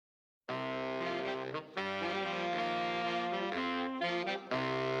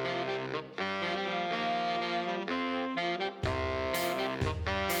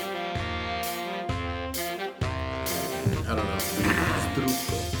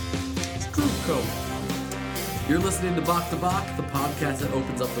Struco. You're listening to Bach, the podcast that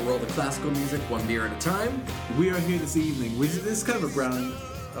opens up the world of classical music one beer at a time. We are here this evening. This is kind of a ground.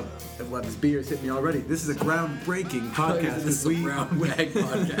 Well, this beer's hit me already. This is a groundbreaking podcast. This is a brown bag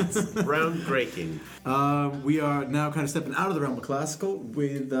podcast. Groundbreaking. We are now kind of stepping out of the realm of classical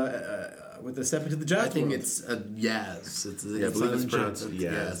with a step into the jazz. I think world. it's a Yaz. I believe it's pronounced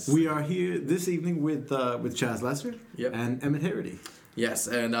Yaz. We are here this evening with Chaz Lesser and Emmett Harity. Yes,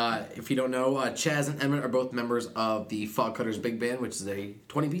 and if you don't know, Chaz and Emmett are both members of the Fog Cutters Big Band, which is a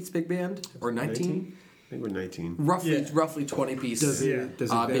 20-piece big band, or 19? I think we're 19. Roughly 20-piece vary?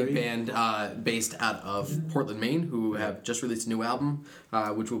 big band based out of Portland, Maine, who have just released a new album,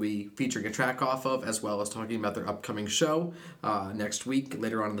 which we'll be featuring a track off of, as well as talking about their upcoming show next week,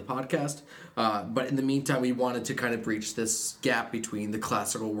 later on in the podcast. But in the meantime, we wanted to kind of breach this gap between the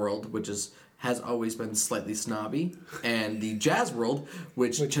classical world, which has always been slightly snobby, and the jazz world,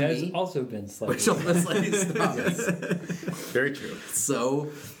 which to has me, also been slightly snobby. Very true.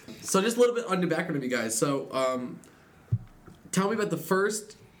 So just a little bit on the background of you guys. So, tell me about the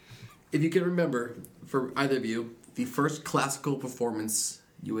first, if you can remember, for either of you, the first classical performance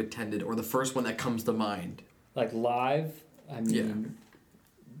you attended, or the first one that comes to mind. Like live, I mean,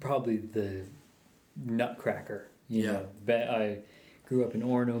 probably the Nutcracker. You know, I grew up in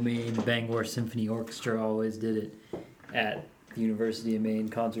Orono, Maine. Bangor Symphony Orchestra always did it at the University of Maine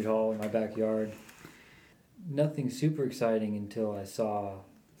Concert Hall in my backyard. Nothing super exciting until I saw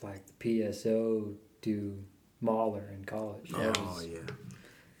like the PSO do Mahler in college.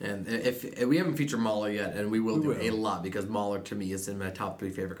 And if we haven't featured Mahler yet, and we will do a lot, because Mahler to me is in my top 3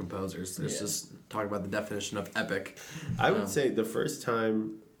 favorite composers. There's just talking about the definition of epic. I would say the first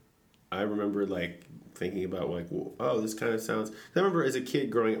time I remember like thinking about like, oh, this kind of sounds. I remember as a kid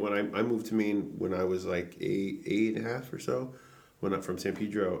growing up when I moved to Maine when I was like eight and a half or so. Went up from San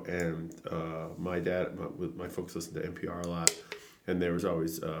Pedro, and my folks listened to NPR a lot, and there was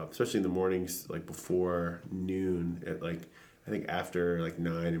always, especially in the mornings, like before noon, at like I think after like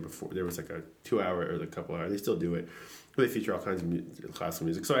 9 and before, there was like a 2-hour or a couple hours. They still do it. But they feature all kinds of classical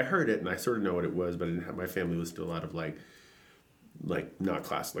music. So I heard it, and I sort of know what it was, but I didn't have my family listened to a lot of like not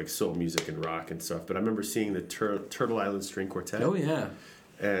classical, like soul music and rock and stuff. But I remember seeing the Turtle Island String Quartet. Oh yeah,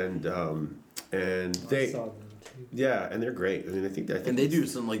 and they. Yeah, and they're great. I think and they do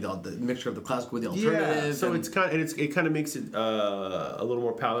some like the mixture of the classical with the alternative. Yeah, so it kind of makes it a little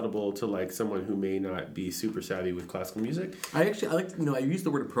more palatable to like someone who may not be super savvy with classical music. I use the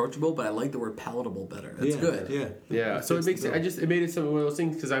word approachable, but I like the word palatable better. That's good. Yeah. So it made it some one of those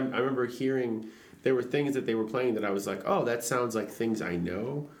things, because I remember hearing there were things that they were playing that I was like, oh, that sounds like things I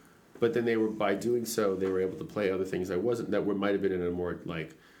know, but then by doing so they were able to play other things might have been in a more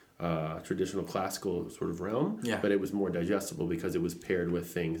like. Traditional classical sort of realm, but it was more digestible because it was paired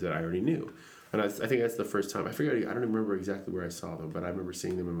with things that I already knew. And I think that's the first time. I don't even remember exactly where I saw them, but I remember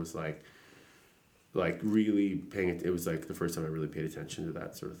seeing them and was like really paying it. It was like the first time I really paid attention to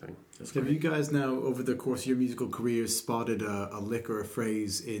that sort of thing. Have you guys now, over the course of your musical career, spotted a lick or a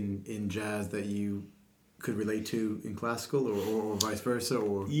phrase in jazz that you could relate to in classical, or vice versa?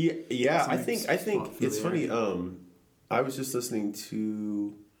 Or I think it's funny. I was just listening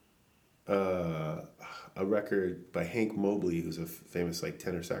to a record by Hank Mobley, who's a famous like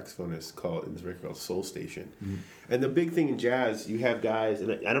tenor saxophonist, in this record called Soul Station. Mm-hmm. And the big thing in jazz, you have guys,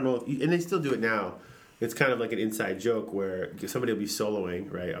 and I don't know, and they still do it now. It's kind of like an inside joke where somebody will be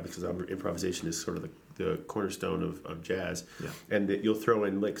soloing, right? Because improvisation is sort of the cornerstone of jazz, and that you'll throw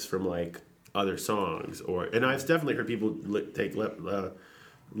in licks from like other songs, and I've definitely heard people take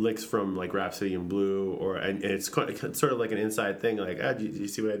licks from like Rhapsody in Blue, and it's sort of like an inside thing, like, do you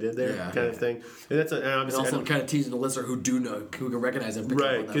see what I did there, kind of thing. And that's and also kind of teasing the listener who can recognize it,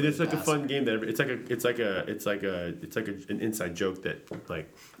 right? Because it's like a fun game that it's like an inside joke that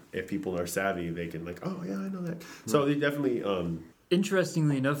like if people are savvy they can like, oh yeah, I know that. So they definitely.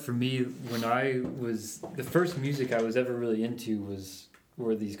 Interestingly enough, for me, when the first music I was ever really into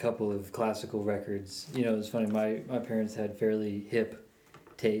were these couple of classical records. You know, it's funny. My parents had fairly hip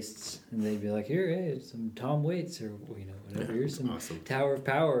tastes, and they'd be like, hey, some Tom Waits, or whatever. Here's some Tower of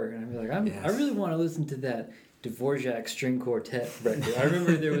Power, and I'd be like, I really want to listen to that Dvorak String Quartet record. I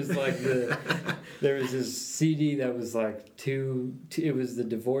remember there was this CD that was like it was the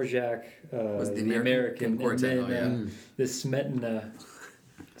Dvorak, the American Quartet, and then the Smetana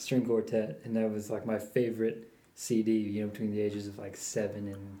String Quartet, and that was like my favorite CD. Between the ages of like 7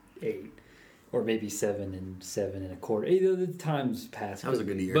 and 8. Or maybe 7 and 7 and a quarter. Either the times passed. That was a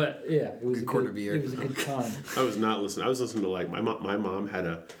good year. But yeah, it was a quarter of a year. It was a good time. I was not listening. I was listening to like my mom had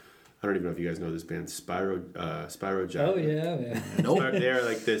I don't even know if you guys know this band, Spyro Gyra. Oh yeah, man. Nope. They're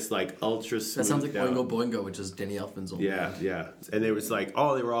like this like ultra smooth. That sounds like down. Boingo Boingo, which is Danny Elfman's old Yeah, band. yeah. And it was like,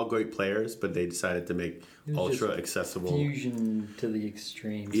 oh, they were all great players, but they decided to make It was ultra just accessible, Fusion to the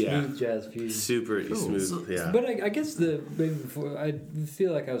extreme. Yeah. Smooth jazz fusion. super smooth. So- yeah. But I guess maybe before I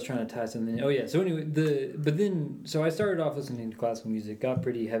feel like I was trying to tie something. Oh yeah. So anyway, so I started off listening to classical music, got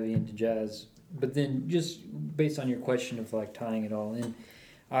pretty heavy into jazz, but then just based on your question of like tying it all in,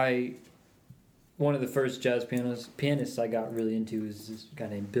 one of the first jazz pianists I got really into was this guy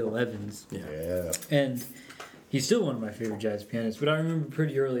named Bill Evans, Yeah. and he's still one of my favorite jazz pianists. But I remember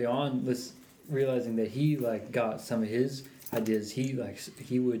pretty early on realizing that he like got some of his ideas. He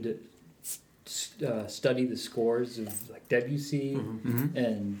would study the scores of like Debussy, Mm-hmm.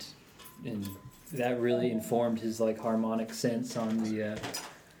 and that really informed his like harmonic sense on the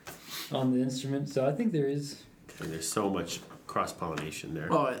instrument. So I think there is. And there's so much cross-pollination there.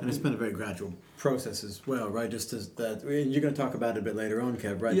 Well, And it's been a very gradual process as well, right? Just as that, and you're going to talk about it a bit later on,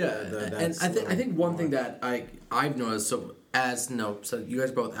 Kev, right? Yeah, and that's, I think one thing that I've noticed, so you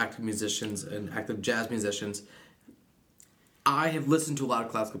guys are both active musicians and active jazz musicians. I have listened to a lot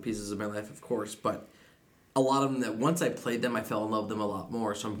of classical pieces in my life, of course, but a lot of them that once I played them, I fell in love with them a lot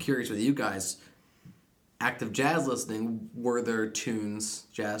more. So I'm curious with you guys, active jazz listening, were there jazz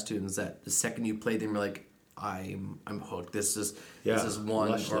tunes that the second you played them, you're like, I'm hooked. This is one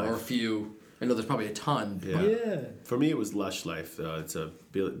Lush or a Life. few. I know there's probably a ton. Yeah. Yeah. For me, it was Lush Life. It's a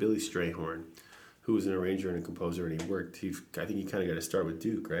Billy Strayhorn, who was an arranger and a composer, and I think he kind of got to start with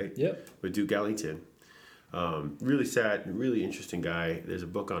Duke, right? Yep. With Duke Ellington. Really sad, really interesting guy. There's a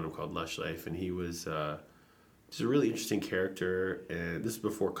book on him called Lush Life, and he was just a really interesting character. And this is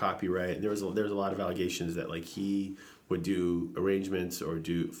before copyright. And there was a lot of allegations that like he would do arrangements or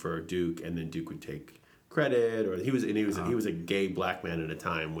for Duke, and then Duke would take credit, or he was a gay black man at a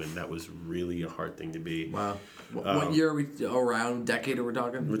time when that was really a hard thing to be. Wow. What year are we around? Decade are we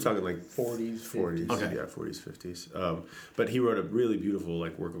talking? We're talking like 40s, 40s, Okay. yeah, 40s, 50s. But he wrote a really beautiful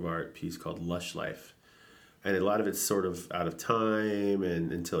like work of art piece called Lush Life, and a lot of it's sort of out of time,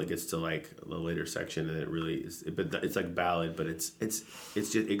 and until it gets to like the later section, and it really is. But it's like ballad, but it's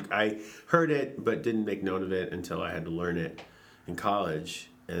just I heard it, but didn't make note of it until I had to learn it in college,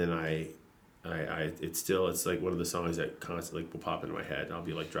 and then it's like one of the songs that constantly will pop into my head. I'll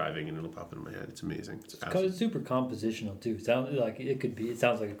be like driving and it'll pop into my head. It's amazing. It's Because it's super compositional too. It sounds like it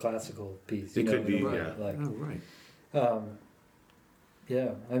sounds like a classical piece. It could be, in a way, yeah. Like, Oh, right.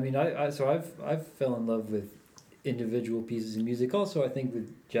 yeah. I mean, I've fell in love with individual pieces of music. Also, I think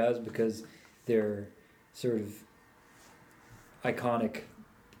with jazz because they're sort of iconic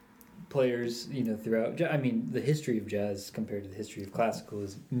players. Throughout. I mean, the history of jazz compared to the history of classical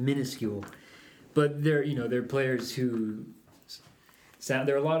is minuscule, but they're players who.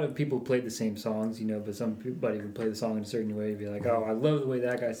 There are a lot of people who played the same songs, but somebody would play the song in a certain way and be like, oh, I love the way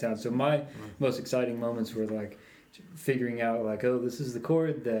that guy sounds. So my most exciting moments were like figuring out like, oh, this is the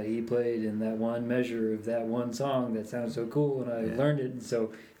chord that he played in that one measure of that one song that sounds so cool, and I learned it. And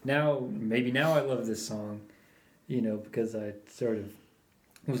so now I love this song, because I sort of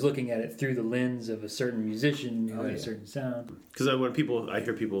was looking at it through the lens of a certain musician who had a certain sound. Because when I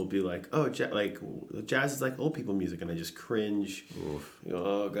hear people be like, "Oh, jazz is like old people music," and I just cringe.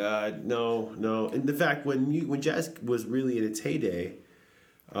 Oh God, no. And the fact when jazz was really in its heyday,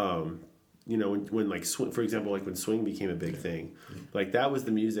 when like for example, like when swing became a big thing, like that was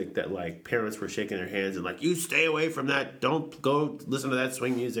the music that like parents were shaking their hands and like, you stay away from that, don't go listen to that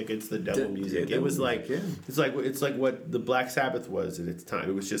swing music, it's the devil music. It was like it's like what the Black Sabbath was at its time.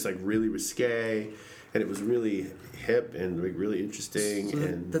 It was just like really risque, and it was really hip and like really interesting. So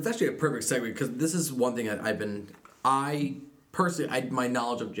and that's actually a perfect segue, because this is one thing that I personally, my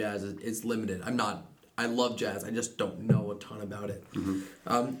knowledge of jazz is limited. I love jazz. I just don't know a ton about it.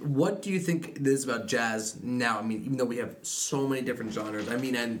 What do you think it is about jazz now? I mean, even though we have so many different genres, I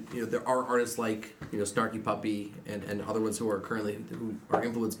mean, and there are artists like Snarky Puppy and other ones who are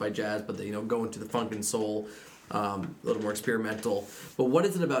influenced by jazz, but they go into the funk and soul, a little more experimental. But what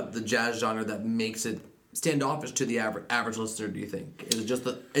is it about the jazz genre that makes it standoffish to the average listener? Do you think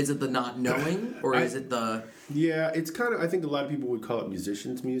is it the not knowing, or is it the? Yeah, it's kind of. I think a lot of people would call it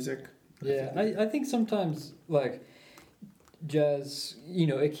musicians' music. Yeah, I think sometimes like jazz,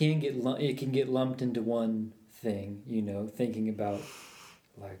 it can get lumped into one thing. Thinking about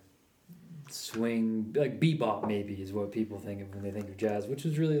like swing, like bebop maybe is what people think of when they think of jazz, which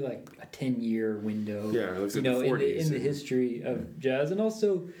is really like a 10-year window. Yeah, it looks like the 40s in the history of jazz, and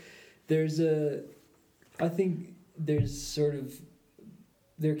also I think there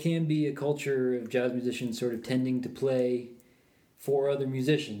can be a culture of jazz musicians sort of tending to play for other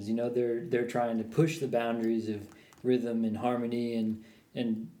musicians. You know, they're trying to push the boundaries of rhythm and harmony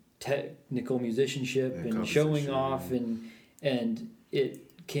and technical musicianship and showing off, and it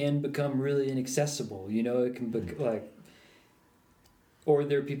can become really inaccessible. You know, it can be like, or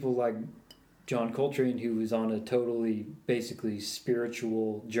there are people like John Coltrane, who was on a totally basically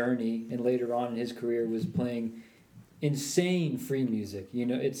spiritual journey, and later on in his career was playing insane free music. You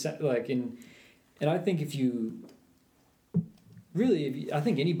know, it's like and I think I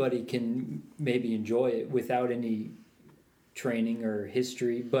think anybody can maybe enjoy it without any training or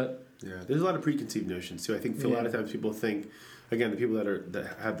history, but yeah, there's a lot of preconceived notions too. I think for a lot of times people think, again, the people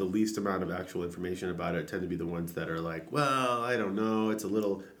that have the least amount of actual information about it tend to be the ones that are like, well, I don't know, it's a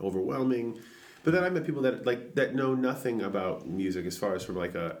little overwhelming. But then I met people that know nothing about music as far as from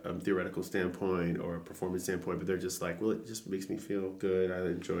like a theoretical standpoint or a performance standpoint, but they're just like, well, it just makes me feel good, I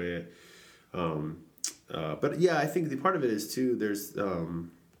enjoy it. But yeah, I think the part of it is too, there's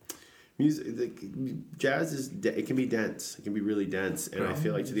music, jazz it can be dense, it can be really dense, and I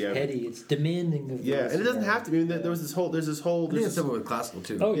feel like to the heady, it's demanding of and it doesn't have to be. I mean, there's this whole I think it's similar with classical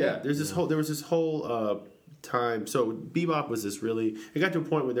too. Oh there was this whole time. So bebop was this really, it got to a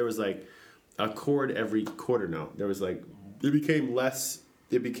point where there was like a chord every quarter note. There was like, it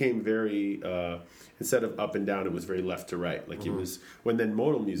became very instead of up and down, it was very left to right. Like it was when then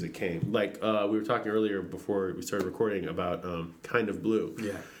modal music came. Like we were talking earlier before we started recording about Kind of Blue.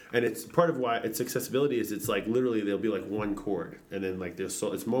 Yeah. And it's part of why its accessibility is it's like literally there'll be like one chord and then like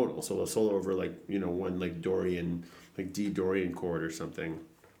it's modal, so they'll solo over like, you know, one like Dorian, like D Dorian chord or something,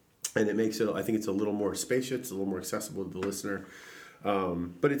 and it makes it, I think it's a little more spacious, it's a little more accessible to the listener,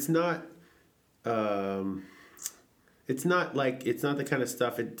 but it's not the kind of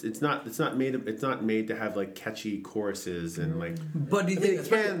stuff. It's not made to have like catchy choruses and like. But do you think it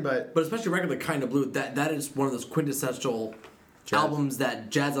can? But especially a record like Kind of Blue, that is one of those quintessential jazz albums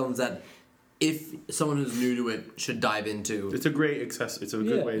that if someone who's new to it should dive into. It's a great It's a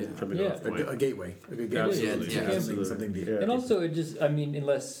good way to jumping off point. A gateway. A good gateway. Absolutely. Yeah, something deep. Yeah. And also, it just, I mean,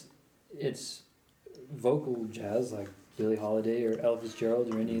 unless it's vocal jazz like Billie Holiday or Ella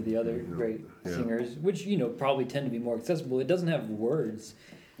Fitzgerald or any of the other great singers, which, you know, probably tend to be more accessible, it doesn't have words,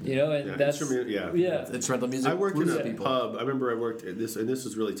 you know, and that's instrumental music. I worked in a pub. I remember I worked at this, and this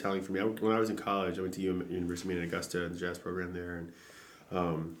was really telling for me. When I was in college, I went to University of Maine in Augusta, the jazz program there,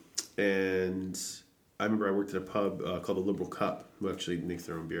 and I remember I worked at a pub called the Liberal Cup, who actually makes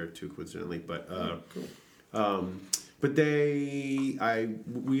their own beer too, coincidentally. But but I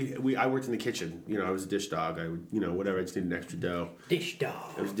worked in the kitchen. You know, I was a dish dog. I would, you know, whatever. I just needed an extra dough. Dish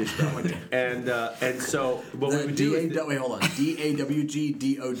dog. I was a dish dog. and so what we would do is wait, hold on. DAWG,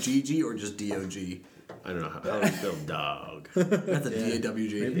 DOGG, or just DOG? I don't know how to spell dog. That's a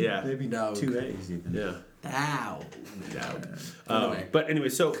DAWG. Yeah. Maybe Dog. 2 A's even. Yeah. Ow. Anyway. But anyway,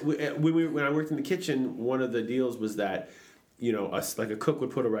 so when I worked in the kitchen, one of the deals was that, you know, like a cook would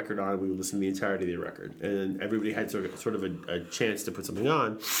put a record on, and we would listen to the entirety of the record, and everybody had sort of a chance to put something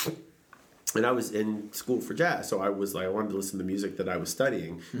on. And I was in school for jazz, so I was like, I wanted to listen to the music that I was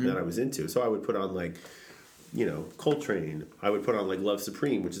studying and that I was into. So I would put on like, you know, Coltrane. I would put on like Love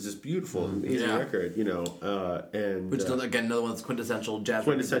Supreme, which is this beautiful, amazing record, you know, and which is again another one that's quintessential jazz.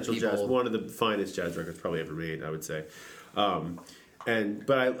 Quintessential jazz, one of the finest jazz records probably ever made, I would say.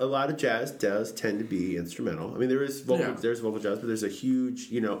 But a lot of jazz does tend to be instrumental. I mean, there's vocal jazz, but there's a huge,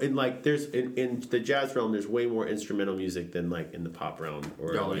 you know, in like there's in the jazz realm, there's way more instrumental music than like in the pop realm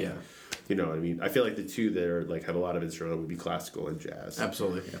or you know what I mean. I feel like the two that are like have a lot of instrumental would be classical and jazz.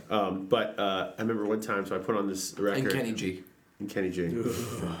 Absolutely. But I remember one time, so I put on this record. And Kenny G. And Kenny G.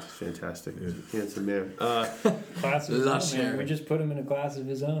 Fantastic. Handsome man. Class of his own, man. We just put him in a class of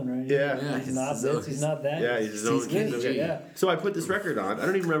his own, right? Yeah. He's not this, he's not that. Yeah, he's his own kid. Yeah. So I put this record on. I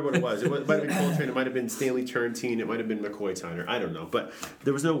don't even remember what it was. It might have been Coltrane. It might have been Stanley Turrentine. It might have been McCoy Tyner. I don't know. But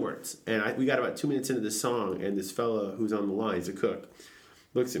there was no words. And we got about 2 minutes into this song, and this fella who's on the line, he's a cook,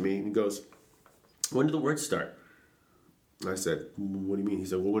 looks at me and goes, "When do the words start?" I said, "What do you mean?" He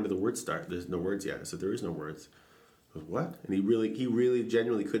said, "Well, when do the words start? There's no words yet." I said, "There is no words." I was, "What?" And he really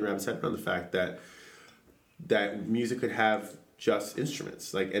genuinely couldn't wrap his head around the fact that music could have just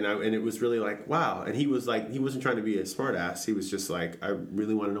instruments. Like, and it was really like, wow. And he was like, he wasn't trying to be a smart ass. He was just like, I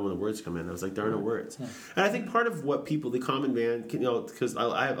really want to know when the words come in. I was like, there are no words. Yeah. And I think part of what people, the common man, you know, because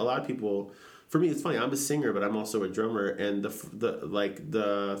I have a lot of people for me, it's funny. I'm a singer, but I'm also a drummer, and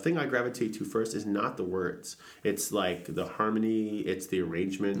the thing I gravitate to first is not the words. It's like the harmony, it's the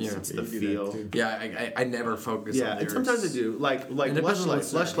arrangements, it's the feel. Yeah, I never focus on Yeah, lyrics. and sometimes I do. Like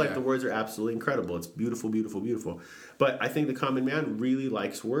Fleshlight, the words are absolutely incredible. It's beautiful, beautiful, beautiful. But I think the common man really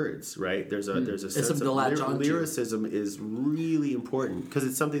likes words, right? There's a sense of lyricism is really important because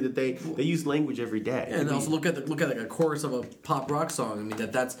it's something that they use language every day. Yeah, and also look at like a chorus of a pop rock song. I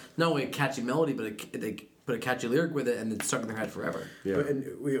mean that's not only a catchy melody, but they put a catchy lyric with it, and it's stuck in their head forever. Yeah. And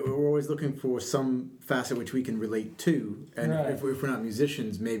we're always looking for some facet which we can relate to, and if we're not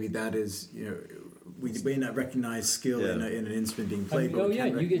musicians, maybe that is we may not recognize skill in an instrument being played.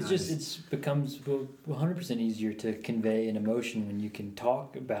 It becomes 100% easier to convey an emotion when you can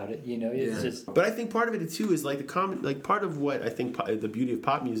talk about it. It's just. But I think part of it too is like part of what I think the beauty of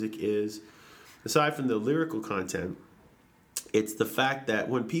pop music is, aside from the lyrical content, it's the fact that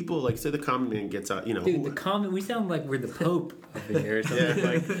when people like say the common man gets out, we sound like we're the Pope over here or something. Yeah.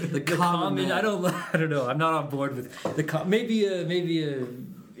 Like the common man. I don't know. I'm not on board with the maybe a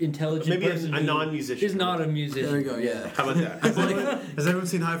intelligent person a non-musician is not a musician. There you go. Yeah. How about that? Has everyone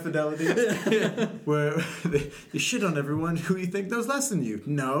seen High Fidelity? Where you shit on everyone who you think knows less than you.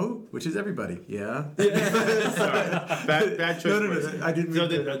 No, which is everybody. Yeah. Sorry. Bad choice. No. I didn't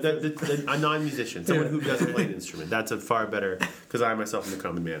mean a non-musician, someone who doesn't play an instrument. That's a far better, because I myself am the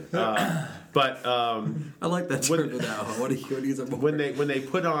common man. I like that term now. What do you say? When they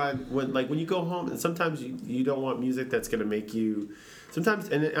put on when you go home, and sometimes you don't want music that's going to make you. Sometimes,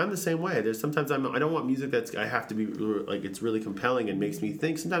 and I'm the same way. There's sometimes I don't want music I have to be like it's really compelling and makes me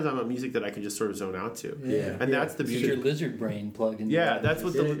think. Sometimes I want music that I can just sort of zone out to. Yeah, and that's the beauty. Your lizard brain plugged in. Yeah, that's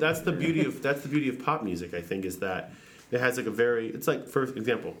the beauty of pop music. I think is that it has like it's like, for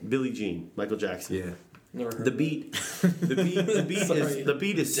example, Billie Jean, Michael Jackson. Yeah, the beat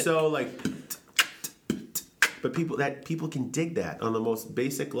is so like. But people can dig that on the most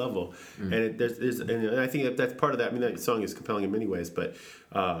basic level, and and I think that's part of that. I mean, that song is compelling in many ways, but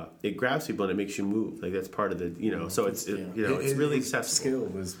it grabs people and it makes you move. Like that's part of the So it's really accessible. Skill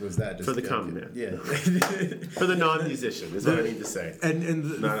was that just for the common man. Yeah, for the non-musician is what I need to say.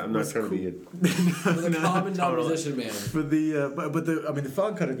 I'm not trying to be the common non-musician man. For the the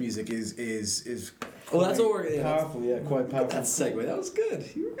Fog Cutter music is. Well, that's what we're powerful. Yeah, quite powerful. That segue. That was good.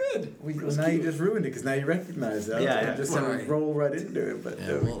 You were good. Well, now you just ruined it because now you recognize it. I just roll right into it. But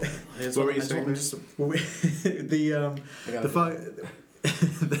what were you saying?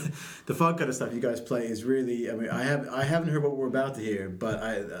 The Fog Cutter stuff you guys play is really. I mean, I haven't heard what we're about to hear,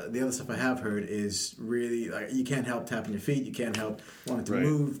 but the other stuff I have heard is really like you can't help tapping your feet. You can't help wanting to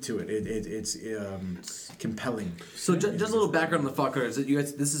move to it. It's compelling. So just a little background on the Fog Cutters. You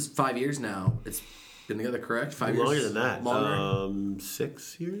guys, this is 5 years now. It's been together, correct? 5 years. Longer than that. Longer.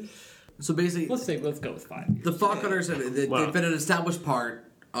 6 years. So basically, let's go with 5 years. The Fog Cutters they've been an established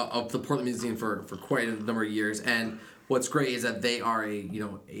part of the Portland music scene for quite a number of years, and what's great is that they are they're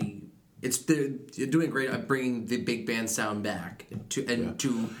doing great at bringing the big band sound back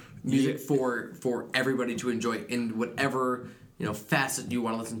to music for everybody to enjoy in whatever facet you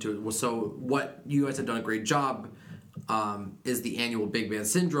want to listen to it. So what you guys have done a great job is the annual Big Band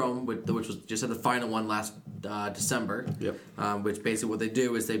Syndrome, which was just at the final one last December. Yep. Which basically what they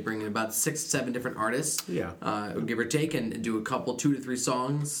do is they bring in about 6-7 different artists, give or take, and do a couple 2 to 3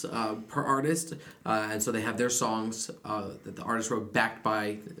 songs per artist, and so they have their songs that the artist wrote backed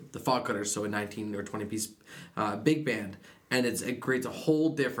by the Fog Cutters, so a 19 or 20 piece big band. And it creates a whole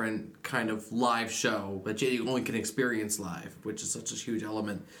different kind of live show that you only can experience live, which is such a huge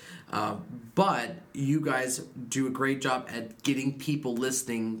element. But you guys do a great job at getting people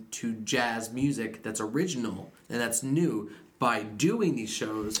listening to jazz music that's original and that's new by doing these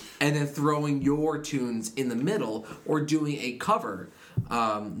shows and then throwing your tunes in the middle or doing a cover.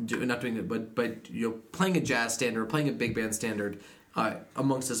 Not doing it, but playing a jazz standard, playing a big band standard.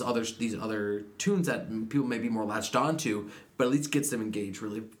 Amongst these other tunes that people may be more latched onto, but at least gets them engaged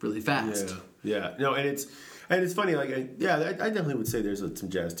really, really fast. Yeah. No, and it's funny. Like, I definitely would say there's some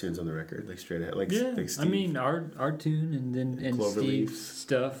jazz tunes on the record, like straight ahead. Like Steve. I mean, our tune and Steve's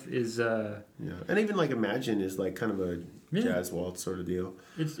stuff is. And even like Imagine is like kind of a jazz waltz sort of deal.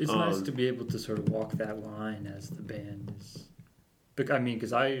 It's nice to be able to sort of walk that line as the band is. But I mean,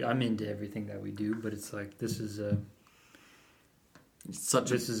 because I'm into everything that we do, but it's like this is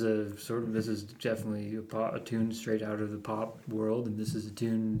definitely a tune straight out of the pop world, and this is a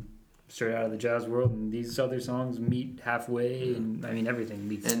tune straight out of the jazz world, and these other songs meet halfway, and I mean everything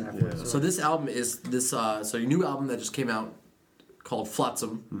meets halfway. So this album is so your new album that just came out called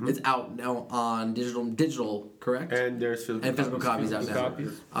Flotsam. It's out now on digital, correct? And there's physical copies out now.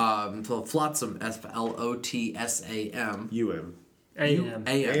 Copies. So Flotsam, Flotsam. UM. AM.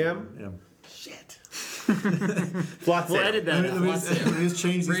 AM? Yeah. Shit. Flotsam. We'll edit that. Let me just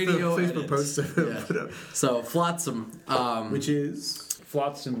change these Radio Facebook edits. posts to put up. So Flotsam, Which is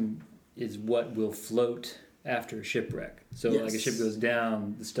Flotsam is what will float after a shipwreck. So Yes. like a ship goes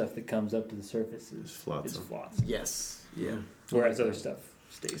down, the stuff that comes up to the surface is Flotsam. flotsam. yes, yeah. Whereas other stuff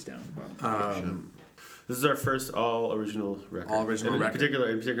stays down. This is our first all original record. All original and record.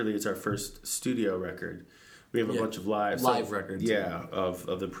 In particularly, it's our first studio record. We have a bunch of live records. Yeah, of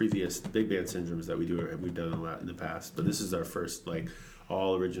the previous big band syndromes that we've done a lot in the past. But this is our first like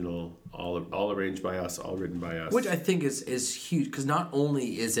all original, all arranged by us, all written by us. Which I think is huge because not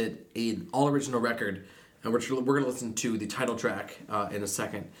only is it an all original record, and we're going to listen to the title track in a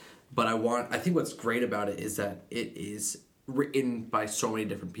second, but I think what's great about it is that it is written by so many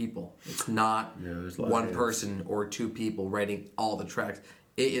different people. It's not there's a lot of one hands. person or two people writing all the tracks.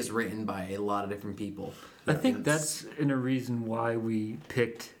 It is written by a lot of different people. I think that's a reason why we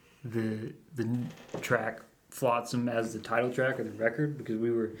picked the track Flotsam as the title track of the record, because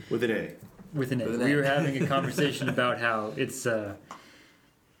we were with an A. with an With an A. We A. were having a conversation about how it's the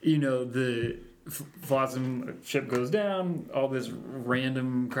Flotsam ship goes down, all this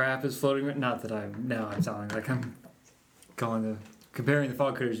random crap is floating. Not that I'm sounding like I'm comparing the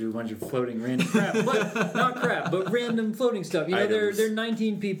Fog Cutters to a bunch of floating random crap, but not crap, but random floating stuff. You know, Items. there are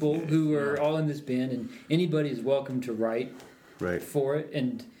 19 people who are all in this band, and anybody is welcome to write Right. for it,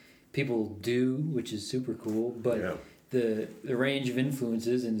 and people do, which is super cool. But Yeah. the range of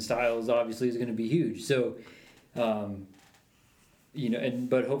influences and styles obviously is going to be huge. So,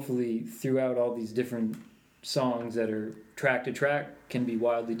 but hopefully throughout all these different songs that are track to track can be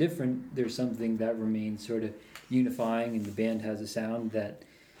wildly different, there's something that remains sort of unifying, and the band has a sound that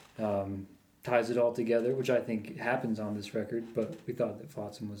ties it all together, which I think happens on this record. But we thought that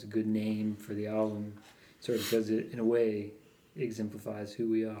Flotsam was a good name for the album, sort of because it, in a way, exemplifies who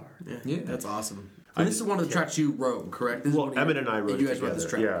we are. Yeah, that's awesome. So this is one of the tracks you wrote, correct? This is Well, one of Emmett and I wrote you it guys together. wrote this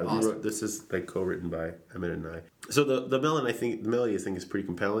track. Yeah, Awesome. this is like co-written by Emmett and I. So the melody, I think is pretty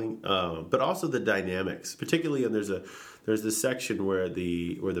compelling, but also the dynamics, particularly. And there's this section where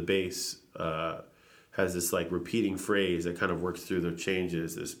the bass has this like repeating phrase that kind of works through the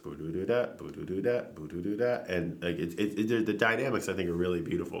changes. This boo doo doo da, boo doo doo da, boo doo doo da, and like the dynamics I think are really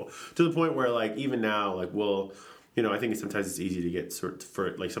beautiful to the point where like even now like we'll. You know, I think sometimes it's easy to get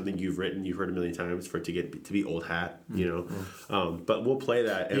for like something you've written, you've heard a million times, for it to be old hat. You know, but we'll play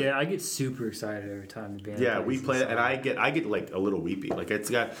that. Yeah, I get super excited every time the band. Yeah, we plays play this that, and song. I get like a little weepy. Like it's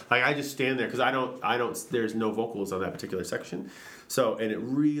got like I just stand there because I don't. There's no vocals on that particular section, so and it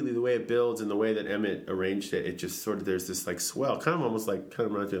really the way it builds and the way that Emmett arranged it, it just sort of there's this like swell, kind of almost like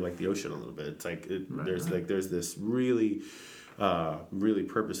reminds me of like the ocean a little bit. It's like there's this really. Really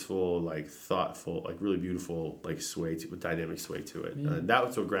purposeful, like thoughtful, like really beautiful, like dynamic sway to it. And that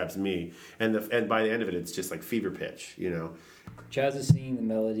was what grabs me. And by the end of it, it's just like fever pitch, you know. Chaz is singing the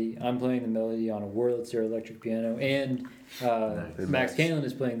melody. I'm playing the melody on a Wurlitzer electric piano, and Max Kalin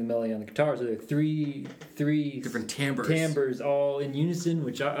is playing the melody on the guitar. So there are three Different timbres. timbres all in unison,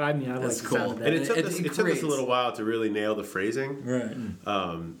 which I mean I like That's the cool. sound of that. And it took it us a creates- little while to really nail the phrasing. Right.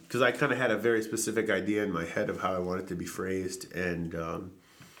 Because I kind of had a very specific idea in my head of how I wanted it to be phrased, and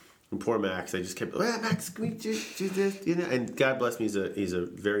poor Max, I just kept, Max, can we just do this? You know, and God bless me, he's a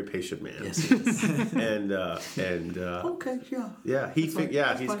very patient man. Yes, he is. and Okay, yeah. yeah, he's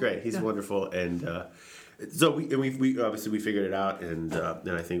fine. great. He's wonderful, and so we obviously we figured it out, and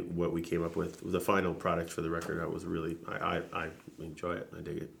I think what we came up with, the final product for the record, was really I enjoy it. I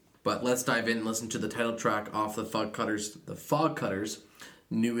dig it. But let's dive in and listen to the title track off the Fog Cutters'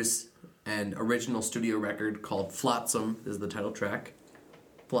 newest and original studio record called Flotsam. This is the title track.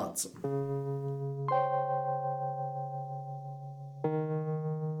 Flotsam.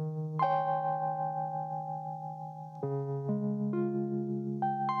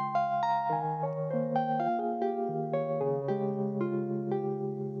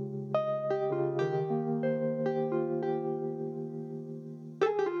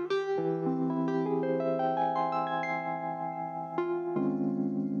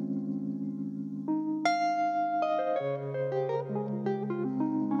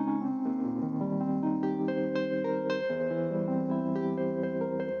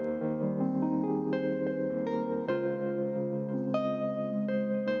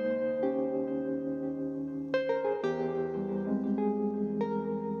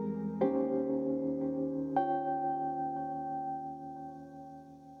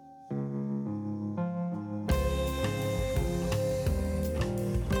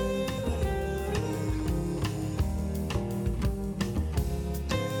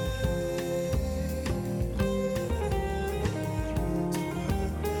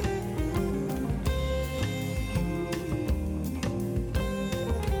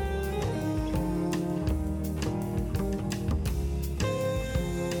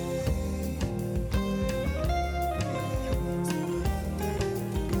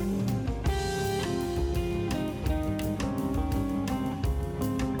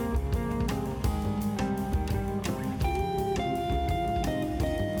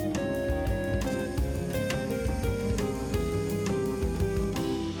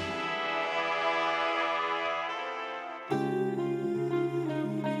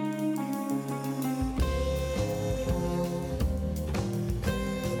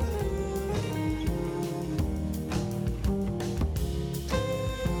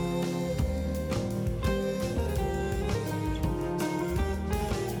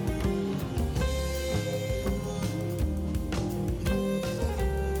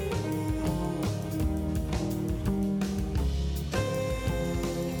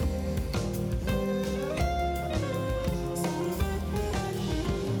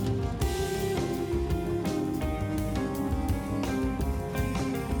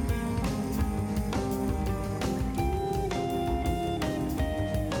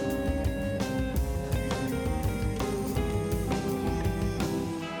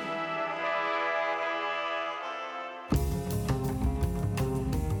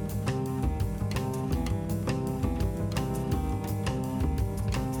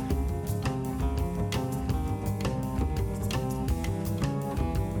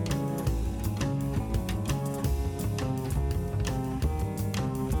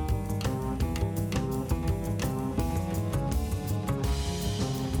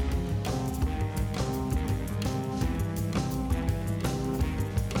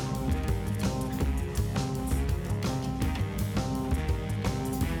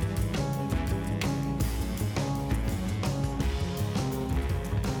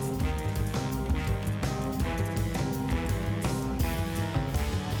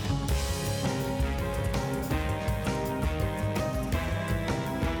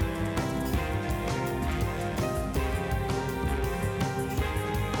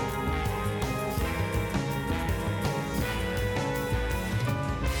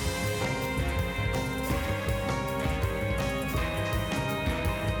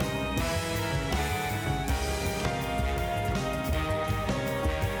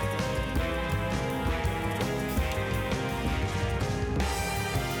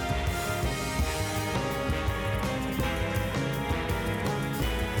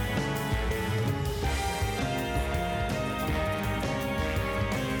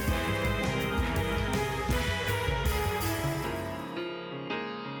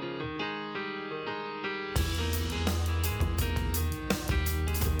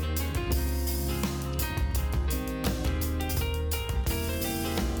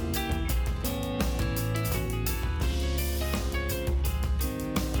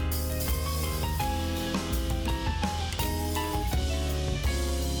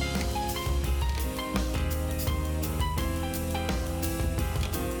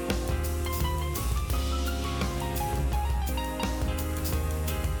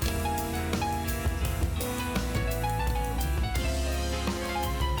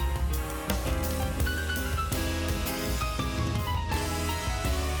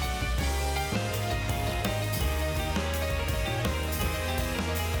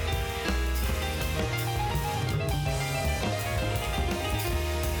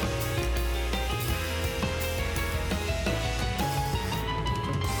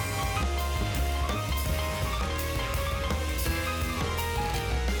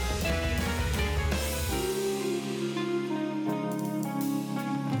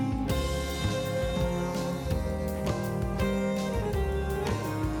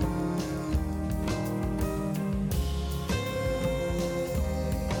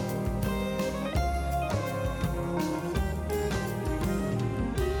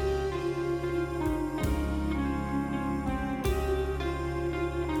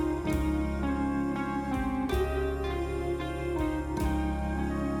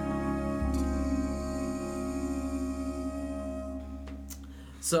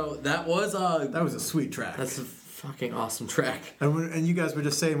 So that was a sweet track. That's a fucking awesome track. And you guys were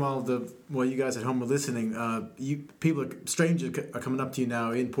just saying while you guys at home were listening, strangers are coming up to you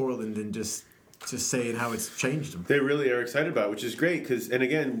now in Portland and just saying how it's changed them. They really are excited about it, which is great. And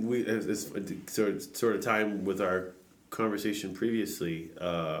again, we sort of time with our conversation previously,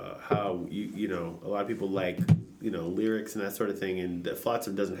 how you know a lot of people like lyrics and that sort of thing, and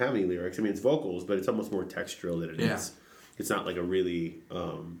Flotsam doesn't have any lyrics. I mean, it's vocals, but it's almost more textural than it is. It's not like a really.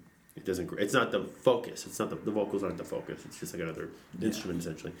 It doesn't. It's not the focus. It's not the vocals aren't the focus. It's just like another instrument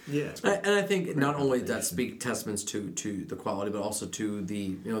essentially. Yeah, and I think not only does that speak testaments to the quality, but also to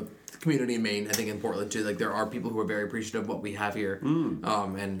the the community in Maine. I think in Portland too. Like there are people who are very appreciative of what we have here, and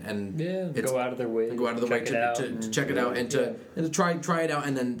go out of their way, to check it out and to try it out,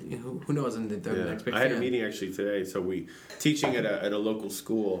 and then who knows? And the next big I had fan. a meeting actually today. So we teaching at a local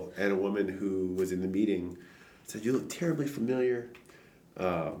school, and a woman who was in the meeting said, "You look terribly familiar."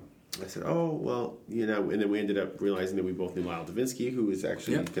 I said, "Oh, well, and then we ended up realizing that we both knew Lyle Davinsky, who is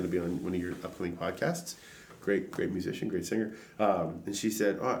actually going to be on one of your upcoming podcasts. Great musician, great singer." And she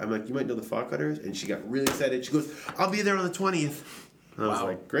said, "Oh, I'm like, you might know the Fawcutters," and she got really excited. She goes, "I'll be there on the 20th." And I was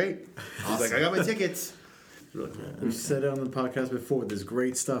like, "Great!" She's like, "I got my tickets." Really cool. We've said it on the podcast before. There's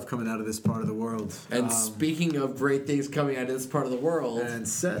great stuff coming out of this part of the world. And speaking of great things coming out of this part of the world, and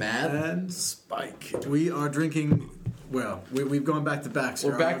Seth Matt and Spike, we are drinking. Well, we've gone back to Baxter.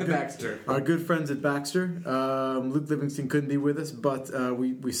 We're back to Baxter. Our good friends at Baxter. Luke Livingston couldn't be with us, but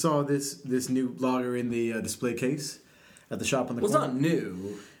we saw this new lager in the display case at the shop on the corner. It's not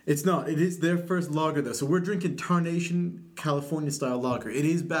new. It's not. It is their first lager, though. So we're drinking Tarnation California-style lager. It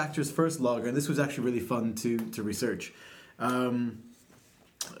is Baxter's first lager, and this was actually really fun to research. We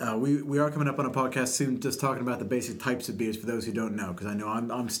are coming up on a podcast soon just talking about the basic types of beers for those who don't know, because I know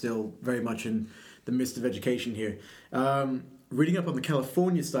I'm still very much in the midst of education here. Reading up on the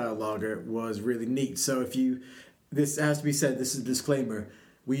California style lager was really neat. So this has to be said, this is a disclaimer.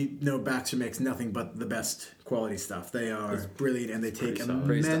 We know Baxter makes nothing but the best quality stuff. They are brilliant, and they take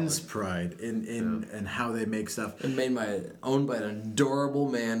immense pride in how they make stuff. And owned by an adorable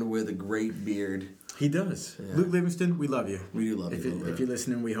man with a great beard. He does. Yeah. Luke Livingston, we love you. We do love you. If you're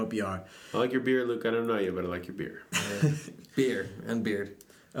listening, we hope you are. I like your beer, Luke. I don't know you, but I like your beer. Beer and beard.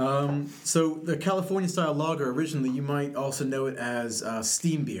 So the California style lager, originally you might also know it as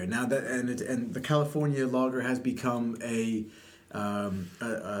steam beer. Now that and the California lager has become a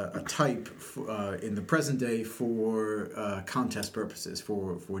type in the present day for contest purposes,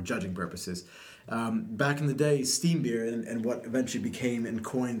 for judging purposes. Back in the day, steam beer and what eventually became and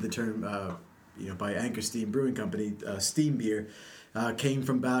coined the term by Anchor Steam Brewing Company, steam beer came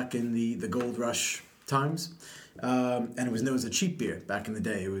from back in the Gold Rush times. And it was known as a cheap beer back in the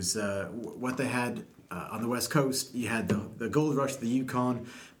day. It was what they had on the West Coast. You had the Gold Rush, the Yukon,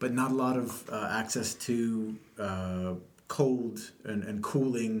 but not a lot of access to cold and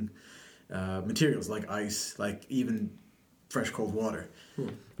cooling materials like ice, like even fresh cold water.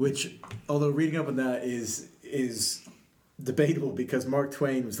 Which, although reading up on that is debatable, because Mark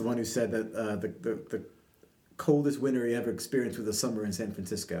Twain was the one who said that the coldest winter he ever experienced was the summer in San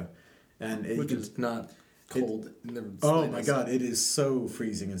Francisco, and which is not cold. Oh my God! It is so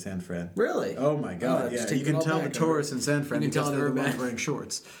freezing in San Fran. Really? Oh my God! Yeah, you can tell the tourists in San Fran because they're the ones wearing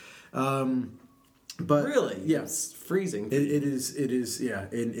shorts. But really, yeah, it's freezing. It is. Yeah,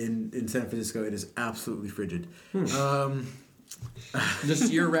 in San Francisco, it is absolutely frigid.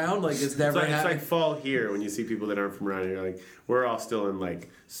 Just year round, like it's never. It's like fall here when you see people that aren't from around here. Like we're all still in like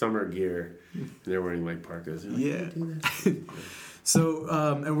summer gear, and they're wearing like parkas. Like, yeah. So,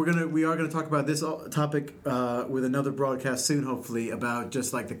 and we are gonna talk about this topic with another broadcast soon, hopefully, about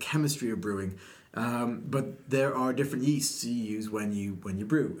just like the chemistry of brewing. But there are different yeasts you use when you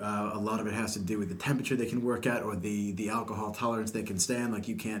brew. A lot of it has to do with the temperature they can work at, or the alcohol tolerance they can stand. Like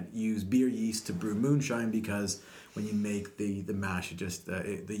you can't use beer yeast to brew moonshine because when you make the mash,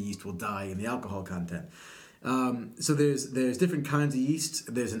 the yeast will die in the alcohol content. So there's different kinds of yeasts.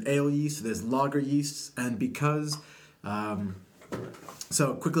 There's an ale yeast. There's lager yeasts, and because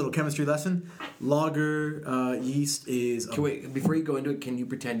so, quick little chemistry lesson. Lager yeast is... Wait, before you go into it, can you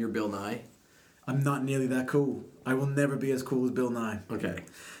pretend you're Bill Nye? I'm not nearly that cool. I will never be as cool as Bill Nye. Okay.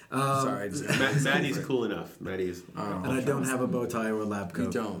 Sorry. Maddie's cool enough. Maddie's... and I don't have a bow tie or a lab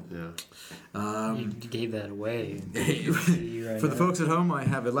coat. You don't. Yeah. You gave that away. For the folks at home, I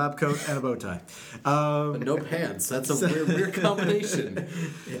have a lab coat and a bow tie. But no pants. That's a weird combination.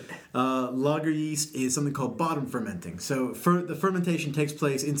 Lager yeast is something called bottom fermenting. So the fermentation takes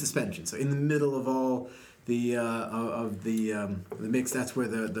place in suspension. So in the middle of all the mix. That's where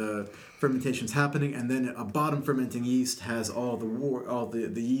the fermentation's happening, and then a bottom fermenting yeast has all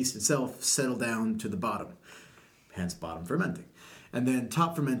the yeast itself settle down to the bottom, hence bottom fermenting. And then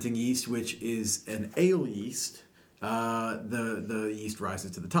top fermenting yeast, which is an ale yeast, the yeast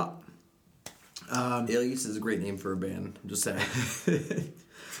rises to the top. Ale yeast is a great name for a band. I'm just saying.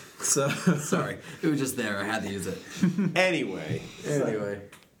 So Sorry, it was just there. I had to use it. Anyway.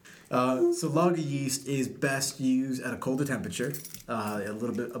 So lager yeast is best used at a colder temperature, a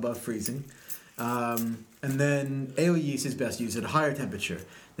little bit above freezing. And then ale yeast is best used at a higher temperature.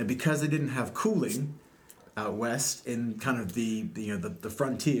 Now, because they didn't have cooling out west in kind of the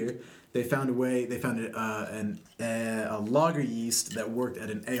frontier, they found a way. They found a lager yeast that worked at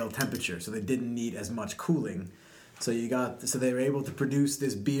an ale temperature, so they didn't need as much cooling. So they were able to produce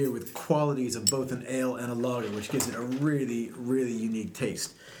this beer with qualities of both an ale and a lager, which gives it a really, really unique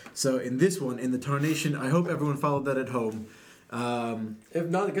taste. So in this one, in the Tarnation, I hope everyone followed that at home. If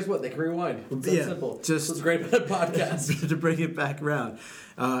not, guess what? They can rewind. It's that simple. Just it's great about the podcast. to bring it back around.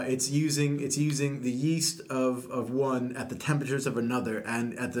 It's using the yeast of one at the temperatures of another,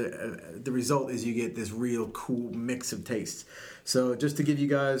 and at the result is you get this real cool mix of tastes. So just to give you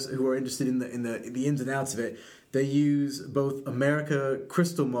guys who are interested in the ins and outs of it, they use both America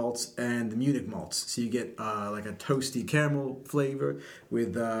crystal malts and the Munich malts. So you get like a toasty caramel flavor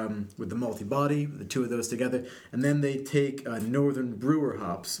with the malty body, the two of those together. And then they take Northern Brewer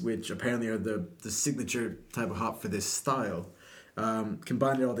hops, which apparently are the signature type of hop for this style.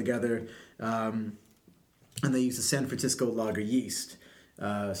 Combine it all together, and they use the San Francisco lager yeast.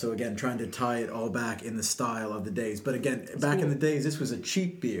 So again, trying to tie it all back in the style of the days. But again, back in the days, this was a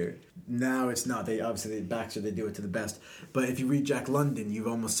cheap beer. Now it's not. Baxter, they do it to the best. But if you read Jack London, you've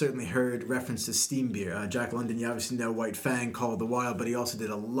almost certainly heard reference to steam beer. Jack London, you obviously know White Fang, Call of the Wild, but he also did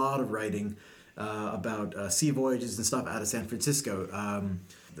a lot of writing about sea voyages and stuff out of San Francisco.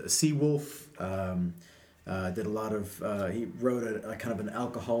 The Sea Wolf did a lot of. He wrote a kind of an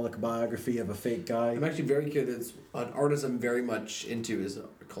alcoholic biography of a fake guy. I'm actually very curious. An artist I'm very much into is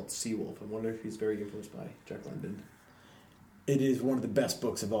called Seawolf. I wonder if he's very influenced by Jack London. It is one of the best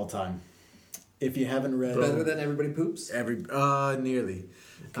books of all time. If you haven't read, Better than Everybody Poops. Nearly.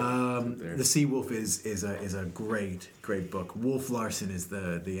 Okay, The Sea Wolf is a great book. Wolf Larsen is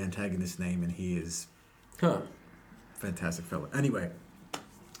the antagonist name, and he is fantastic fellow. Anyway,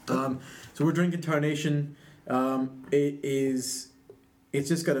 so we're drinking Tarnation. It's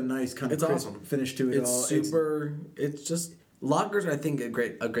just got a nice kind of crisp awesome. finish to it. It's all. super. It's just lagers. I think a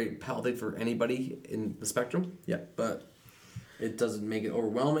great palate for anybody in the spectrum. Yeah. But it doesn't make it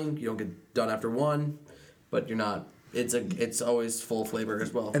overwhelming. You don't get done after one, but you're not. It's always full flavor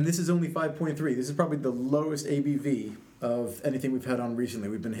as well. And this is only 5.3. This is probably the lowest ABV of anything we've had on recently.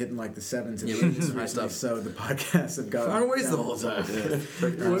 We've been hitting like the 7s and 8s high stuff. so the podcasts have gone Far away down. the whole time.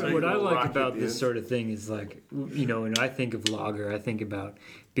 What I like about this sort of thing is like, when I think of lager, I think about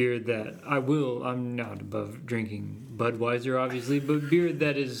beer that I'm not above drinking Budweiser, obviously, but beer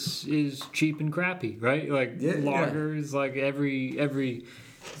that is cheap and crappy, right? Like lager is like every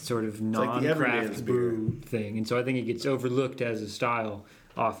sort of like the everyman's non-craft brew thing, and so I think it gets overlooked as a style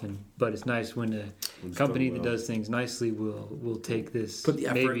often. But it's nice when a company that does things nicely will take this, Put the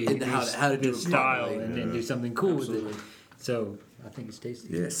effort maybe into how to do this it style properly. and do something cool Absolutely. with it. So I think it's tasty.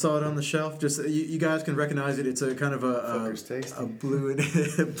 Yeah, saw it on the shelf. Just you guys can recognize it. It's a kind of Fucker's tasty. a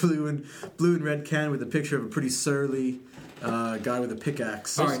blue and red can with a picture of a pretty surly guy with a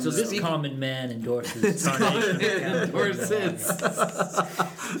pickaxe. All right, so This speak- common man endorses Tarnation.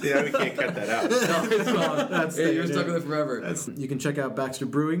 Yeah, we can't cut that out. You're stuck with it forever. You can check out Baxter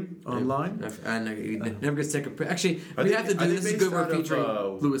Brewing online. And you never get sick of. Actually, we have to do this. Is good. We're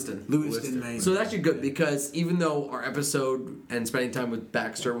featuring Lewiston. Lewiston, Maine. So it's actually good because even though our episode and spending time with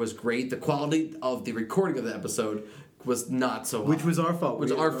Baxter was great, the quality of the recording of the episode was not so high. Which was our fault.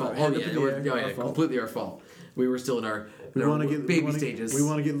 Which was our fault. hand up in the air, our fault. Completely our fault. We were still in our stages. We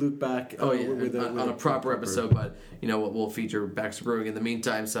want to get Luke back. On a proper episode, but we'll feature Baxter Brewing in the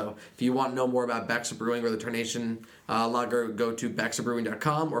meantime. So if you want to know more about Baxter Brewing or the Tarnation Lager, go to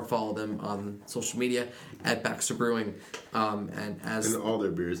baxterbrewing.com or follow them on social media at Baxter Brewing. And all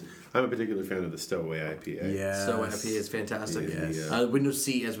their beers. I'm a particular fan of the Stowaway IPA. Yeah. So IPA is fantastic. Yes. Window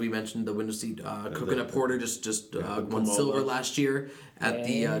Seat, as we mentioned, the Window Seat coconut porter just won silver last year at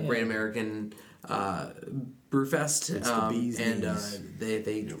the Great American Brewfest. It's the bee's and knees.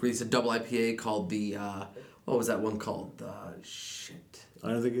 they released a double IPA called the what was that one called? Shit. I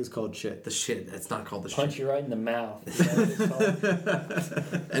don't think it's called shit. The shit. It's not called the Punch shit. you right in the mouth. Is that what it's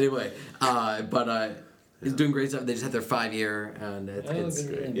called? Anyway, but is doing great stuff. They just had their 5-year, and it's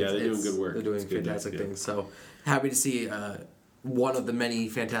good. Yeah, they're doing good work. They're doing It's good, fantastic yeah. things. So happy to see one of the many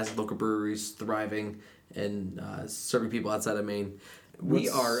fantastic local breweries thriving and serving people outside of Maine.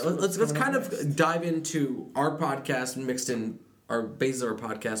 Let's kind of dive into our podcast mixed in. Our basis of our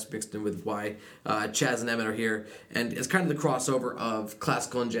podcast mixed in with why Chaz and Emmett are here, and it's kind of the crossover of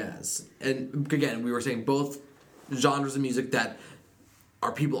classical and jazz. And again, we were saying both genres of music that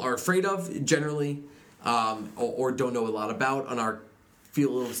our people are afraid of generally, or don't know a lot about, and are feel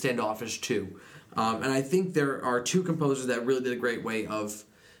a little standoffish too. And I think there are two composers that really did a great way of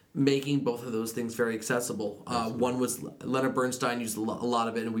making both of those things very accessible. One was Leonard Bernstein, used a lot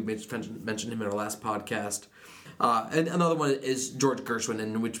of it, and we mentioned him in our last podcast. And another one is George Gershwin,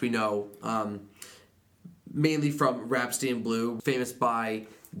 in which we know mainly from Rhapsody in Blue, famous by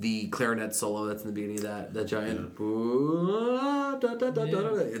the clarinet solo that's in the beginning of that giant.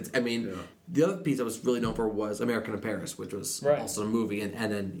 The other piece I was really known for was American in Paris, which was also a movie, and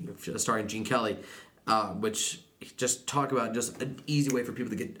then starring Gene Kelly, which just talk about just an easy way for people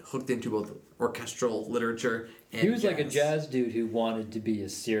to get hooked into both orchestral literature and he was jazz. like a jazz dude who wanted to be a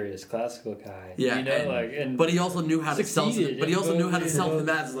serious classical guy. Yeah, you know, but he also knew how to sell. But he also knew how to sell the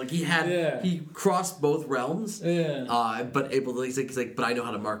masses. Like he crossed both realms. Yeah. But able to he's like, but I know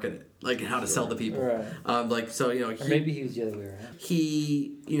how to market it, like and how to sell the people. Right. Or maybe he was the other way around.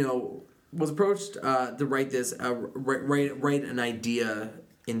 He was approached to write this, write an idea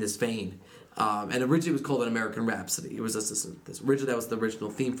in this vein. And originally it was called An American Rhapsody. It was originally that was the original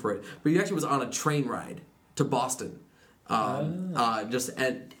theme for it. But he actually was on a train ride to Boston. On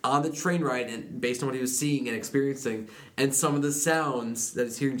the train ride, and based on what he was seeing and experiencing, and some of the sounds that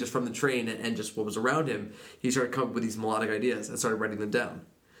he's hearing just from the train and just what was around him, he started coming up with these melodic ideas and started writing them down.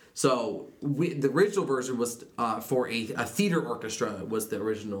 So the original version was for a theater orchestra was the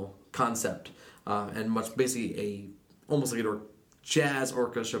original concept, and basically almost like a jazz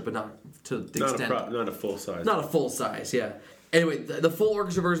orchestra, but not to the extent. Not a full size. Not a full size, yeah. Anyway, the full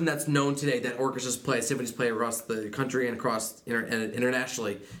orchestra version that's known today, that orchestras play, symphonies play across the country and across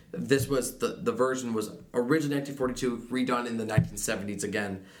internationally. This was the version was originally 1942, redone in the 1970s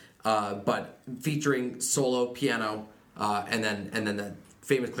again, but featuring solo piano and then that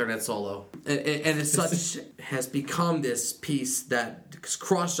famous clarinet solo, and as such has become this piece that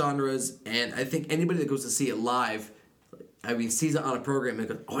cross genres. And I think anybody that goes to see it live, sees it on a program and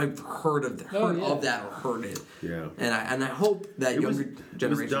goes, "Oh, I've heard of that, or heard it." Yeah. And I hope that younger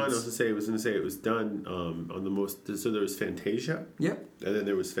generations. I was going to say it was done on the most. So there was Fantasia. Yep. And then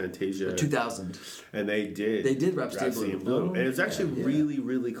there was Fantasia 2000. And they did Rhapsody in Blue. And it was actually really,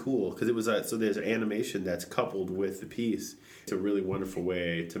 really cool because it was so there's animation that's coupled with the piece. It's a really wonderful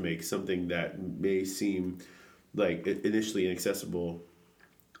way to make something that may seem like initially inaccessible.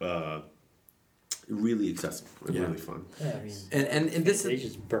 Really accessible and really fun. Yeah, and this is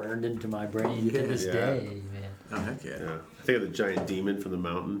just burned into my brain to this day, man. Oh heck yeah! I think of the giant demon from the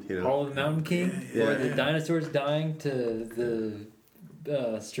mountain. All of the Mountain King, or the dinosaurs dying to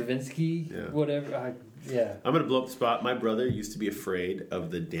the Stravinsky, whatever. I'm gonna blow up the spot. My brother used to be afraid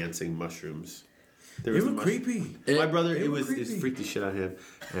of the dancing mushrooms. They were creepy. My brother, it freaked the shit out of him,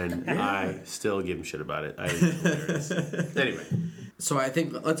 and I still give him shit about it. Hilarious. Anyway. So I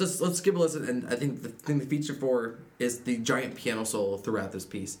think let's give a listen, and I think the thing the feature for is the giant piano solo throughout this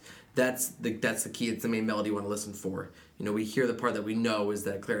piece. That's the key. It's the main melody you want to listen for. We hear the part that we know is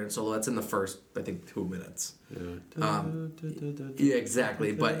that clarinet solo. That's in the first, I think, 2 minutes. Yeah,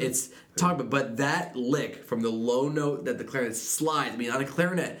 exactly. But but that lick from the low note that the clarinet slides. On a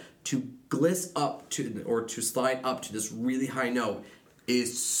clarinet to gliss up to or to slide up to this really high note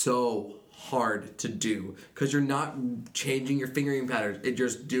is so hard to do because you're not changing your fingering patterns. You're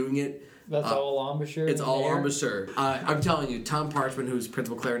just doing it. That's all embouchure. It's all embouchure. I'm telling you, Tom Parchman, who's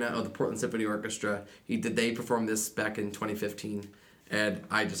principal clarinet of the Portland Symphony Orchestra, they performed this back in 2015, and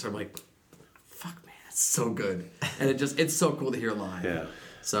I'm like, fuck man, it's so good, and it's so cool to hear live. Yeah.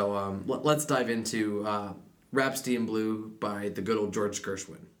 So let's dive into Rhapsody in Blue by the good old George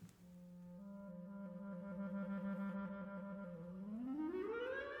Gershwin.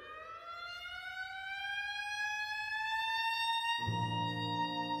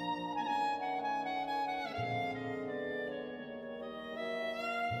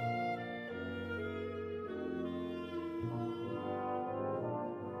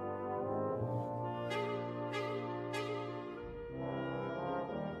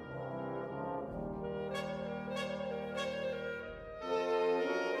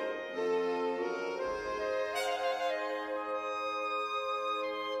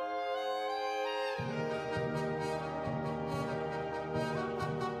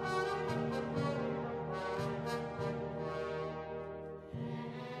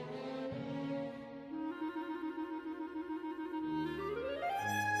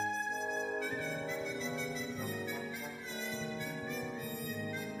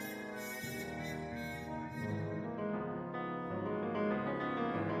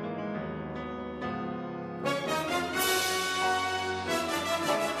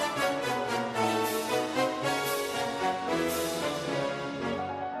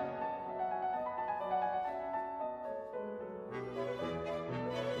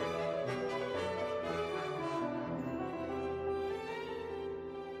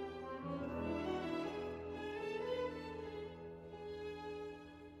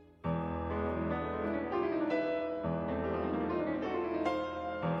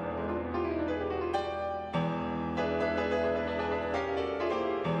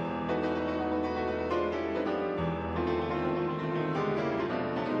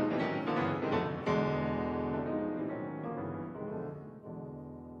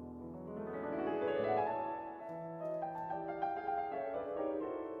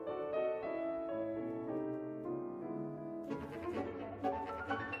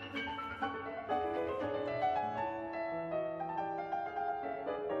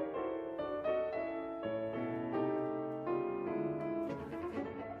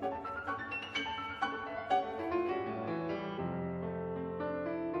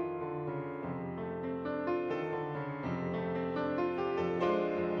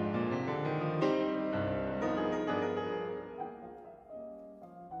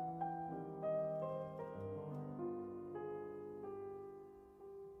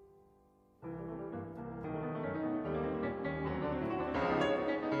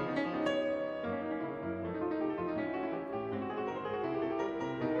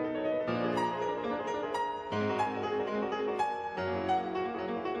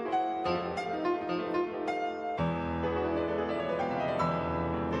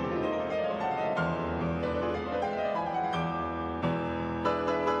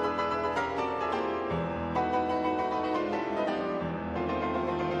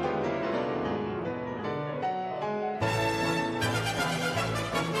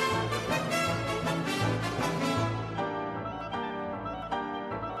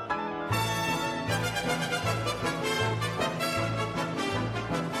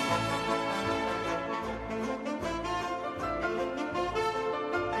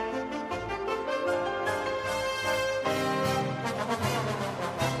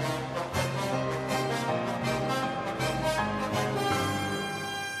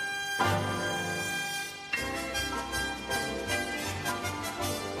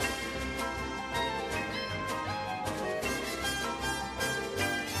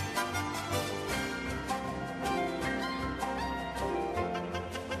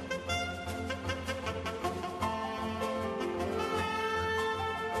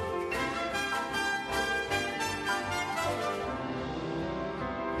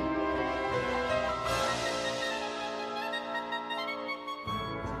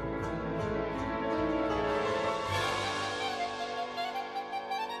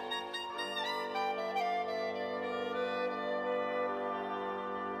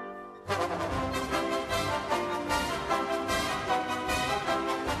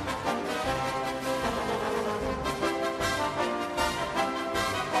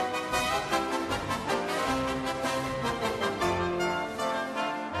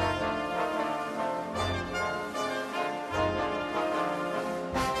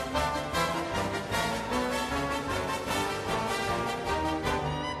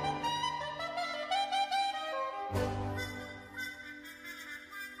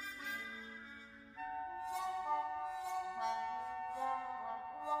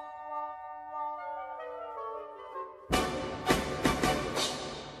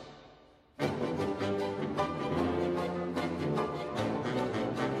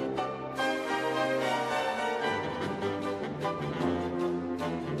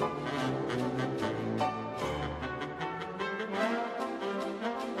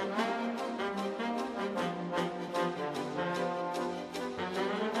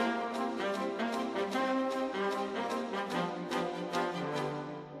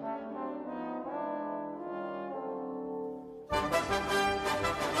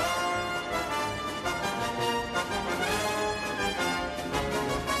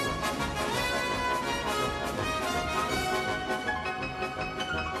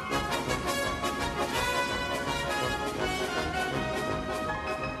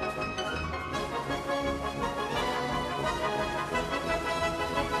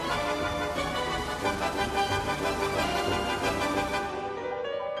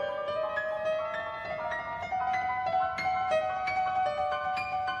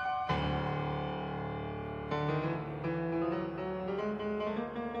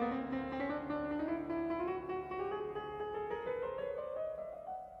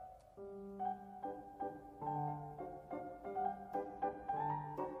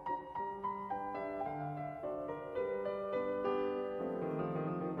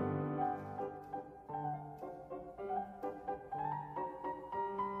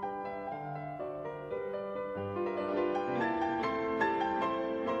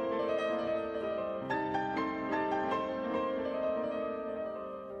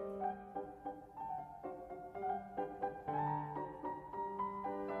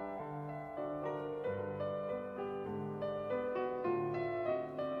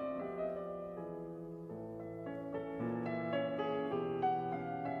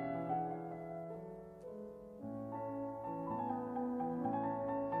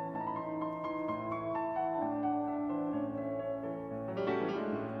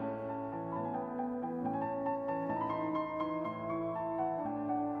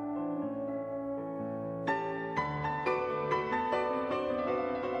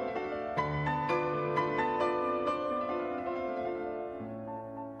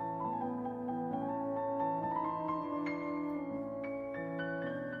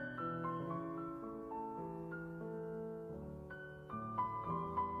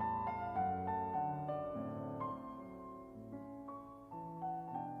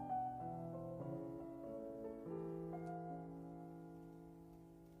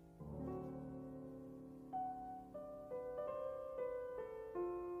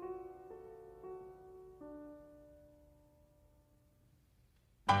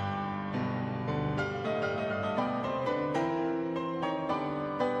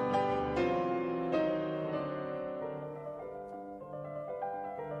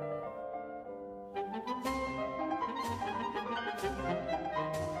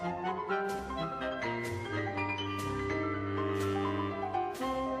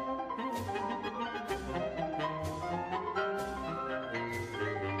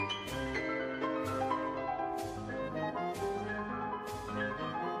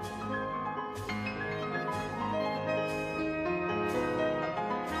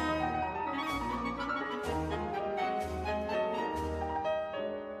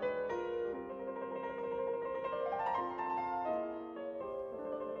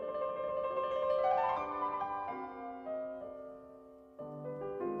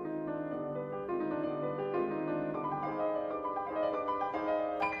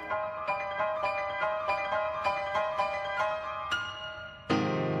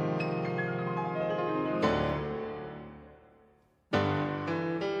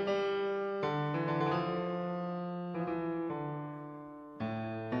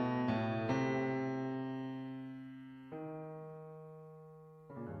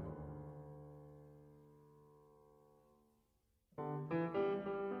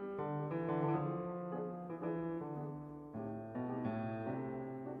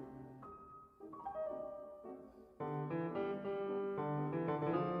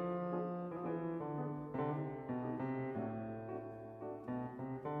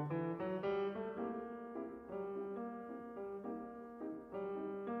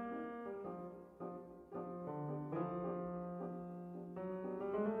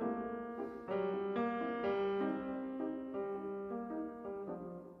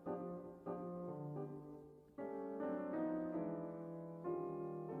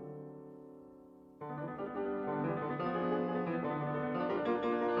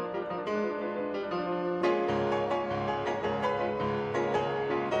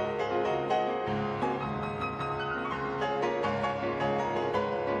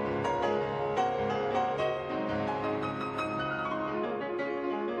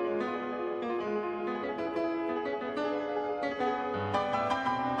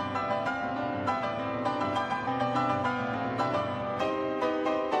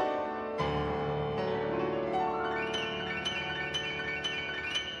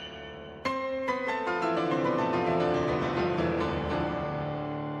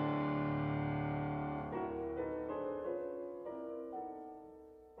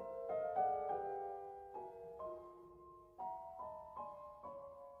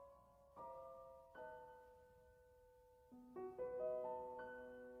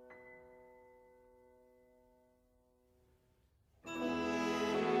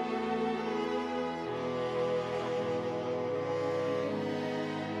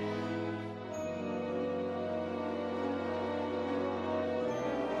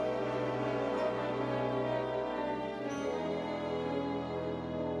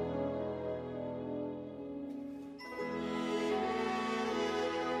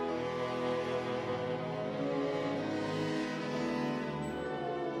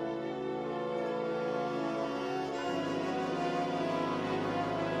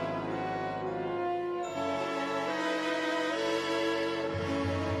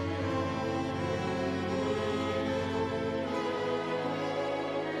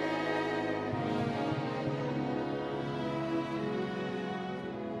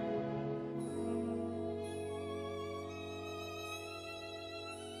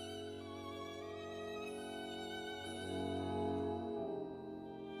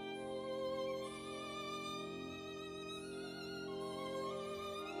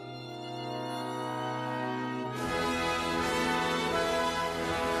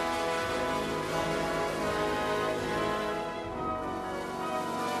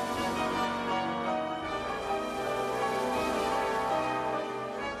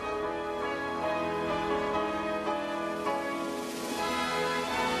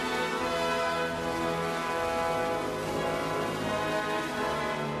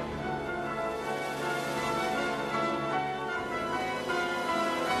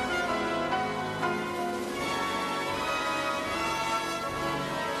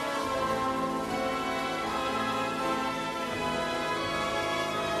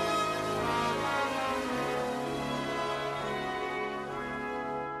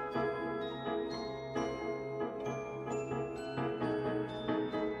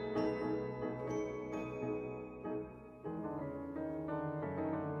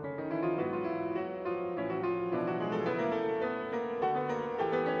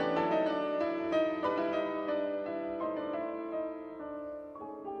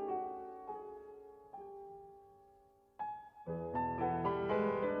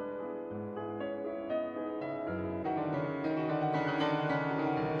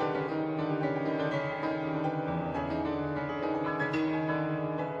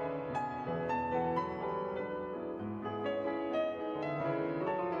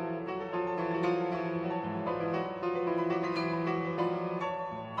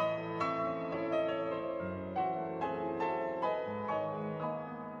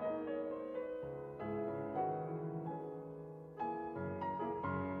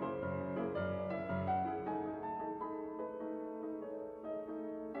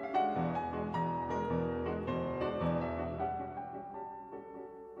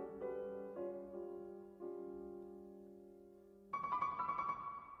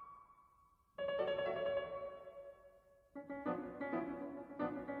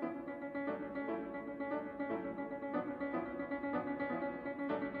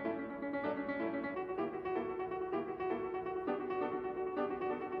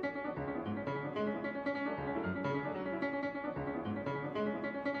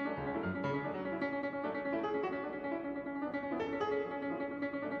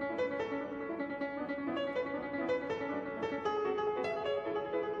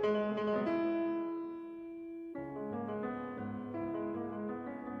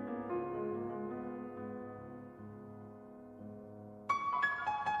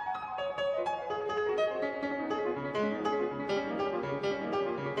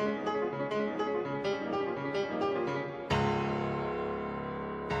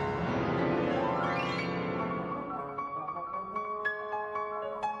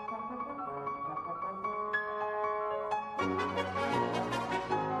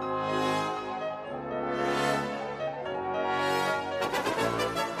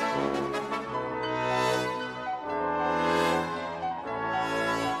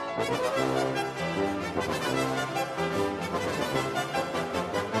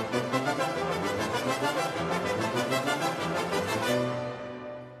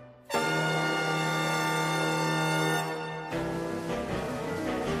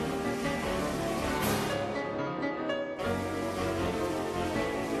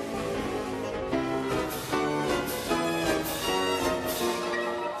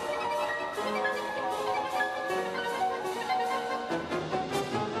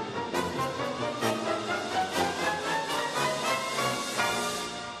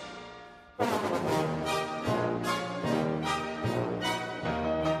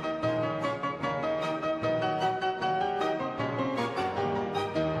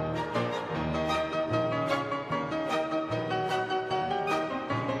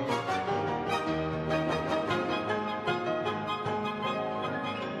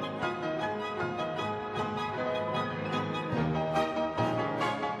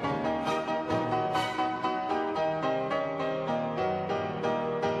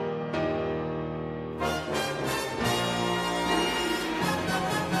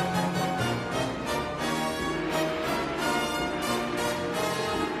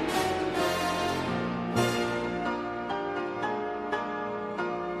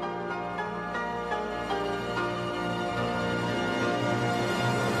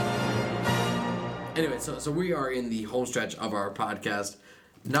 Anyway, so we are in the home stretch of our podcast.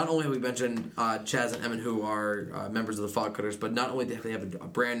 Not only have we mentioned Chaz and Emin, who are members of the Fog Cutters, but not only do they have a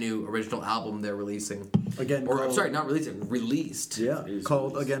brand new original album they're releasing. Again, or I'm sorry, not releasing, released. Yeah,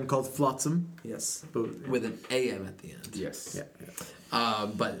 called Flotsam. Yes, But, with an AM at the end. Yes. Yeah.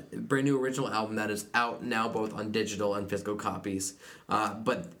 But brand new original album that is out now, both on digital and physical copies.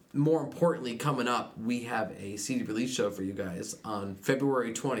 But more importantly, coming up, we have a CD release show for you guys on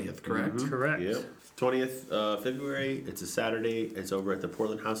February 20th. Correct? Mm-hmm. Correct. Yep. 20th February. It's a Saturday. It's over at the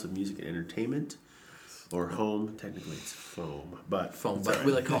Portland House of Music and Entertainment, or Home. Technically, it's Foam, but Phone, but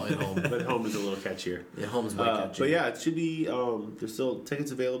we like calling it home. but Home is a little catchier. Yeah, home's way catchy. But yeah, it should be. There's still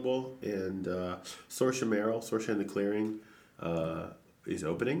tickets available, and Sorsha Merrill, Sorsha and the Clearing, is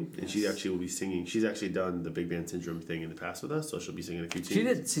opening, and she actually will be singing. She's actually done the Big Band Syndrome thing in the past with us, so she'll be singing a few tunes. She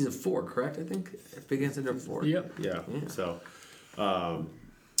did season 4, correct? I think Big Band Syndrome 4. Yep. Yeah.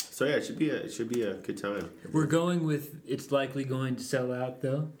 So yeah, it should be a good time. We're going with it's likely going to sell out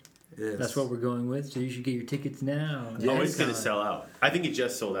though. Yes. That's what we're going with. So you should get your tickets now. Oh, it's gonna sell out. I think it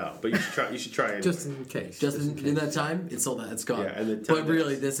just sold out, but you should try. You should try anyway. Just in case. Just in that time, it's sold out. It's gone. Yeah, and the time but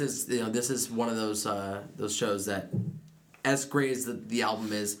really, this is one of those shows that, as great as the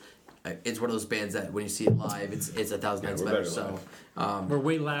album is, it's one of those bands that when you see it live, it's 1,000 times we're better. better So, We're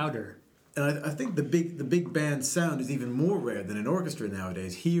way louder. And I think the big band sound is even more rare than an orchestra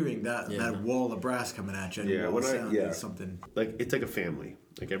nowadays. Hearing that wall of brass coming at you and Yeah, wall when of I- sound yeah. is something. Like it's like a family.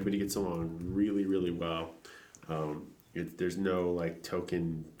 Like everybody gets along really, really well. There's no like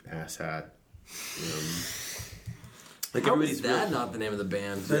token asshat. Like how everybody's is that real- not the name of the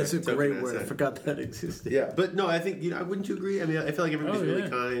band? That's a token great word. I asset. forgot that existed. Yeah, but no, I think wouldn't you agree? I mean, I feel like everybody's Oh, really yeah,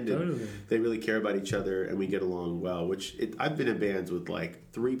 kind and totally. they really care about each other, and we get along well. I've been in bands with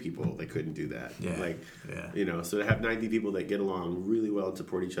like 3 people that couldn't do that. Yeah, yeah. So to have 90 people that get along really well and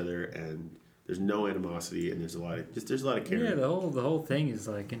support each other, and there's no animosity, and there's a lot of caring. Yeah, the whole thing is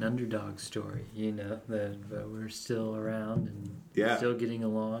like an underdog story, that we're still around and Yeah. still getting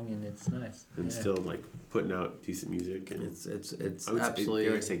along, and it's nice. and Yeah. still like putting out decent music, and It's I would absolutely.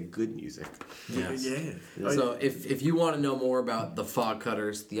 dare I say good music. Yes. Yeah. So if you want to know more about the Fog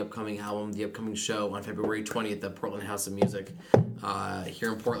Cutters, the upcoming album, the upcoming show on February 20th at Portland House of Music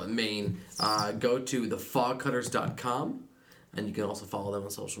here in Portland, Maine, go to thefogcutters.com. And you can also follow them on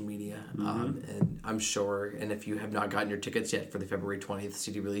social media. And I'm sure, and if you have not gotten your tickets yet for the February 20th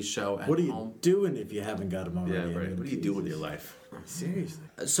CD release show at What are you home. doing if you haven't got them already? Yeah, I right. mean, What do you do with your life? Seriously.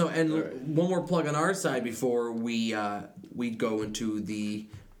 So, and All right. one more plug on our side before we go into the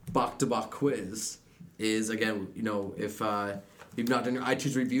Bach to Bach quiz is, again, if you've not done your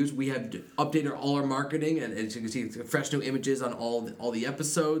iTunes reviews, we have updated all our marketing, and as you can see, fresh new images on all the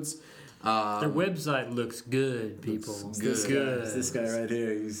episodes. Their website looks good, people. Looks good. This guy right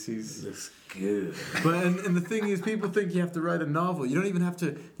here. He's Looks good. But and the thing is, people think you have to write a novel. You don't even have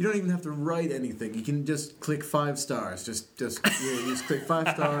to write anything. You can just click 5 stars. Just click 5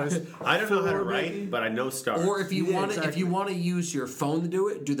 stars. I don't know how to 4 write, maybe. but I know stars. Or if you Yeah, want to, if exactly. you want to use your phone to do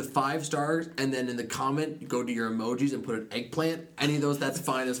it, do the 5 stars, and then in the comment, go to your emojis and put an eggplant. Any of those, that's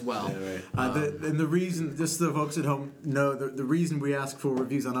fine as well. Yeah, right. And the reason, just so the folks at home know, the reason we ask for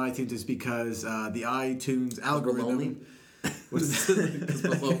reviews on iTunes is because the iTunes algorithm. lonely? Because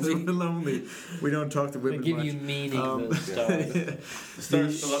lonely? we're lonely. We don't talk to They women give much. you meaning, those stars. The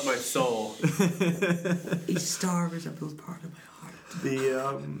stars fill up my soul. Each star resembles part of my heart.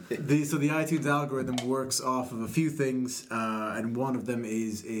 So the iTunes algorithm works off of a few things, and one of them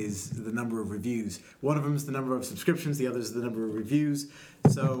is the number of reviews. One of them is the number of subscriptions. The other is the number of reviews.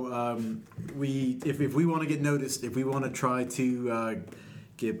 So if we want to get noticed, if we want to try to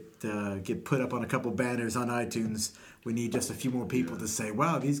get put up on a couple banners on iTunes, we need just a few more people to say,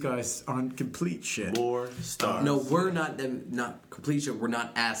 "Wow, these guys aren't complete shit." More stars. No, we're not complete shit. We're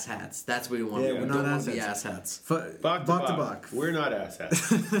not asshats. That's what we want. Yeah, we we're don't not want to be asshats. asshats. Bach to Bach. We're not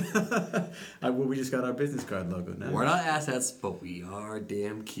asshats. Well, we just got our business card logo now. We're not asshats, but we are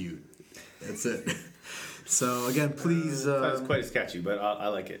damn cute. That's it. So again, please. That's quite sketchy, but I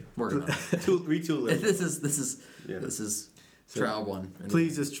like it. Working on it. Retool it. This is trial one. And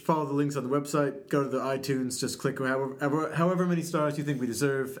Please just follow the links on the website. Go to the iTunes. Just click however many stars you think we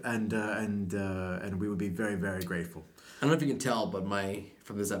deserve, and we would be very, very grateful. I don't know if you can tell, but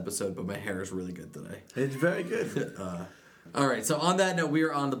from this episode, but my hair is really good today. It's very good. All right. So on that note, we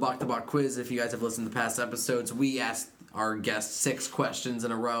are on the Bach to Bach quiz. If you guys have listened to past episodes, we asked our guests 6 questions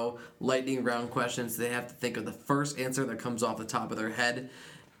in a row, lightning round questions. They have to think of the first answer that comes off the top of their head.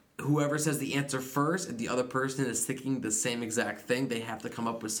 Whoever says the answer first and the other person is thinking the same exact thing, they have to come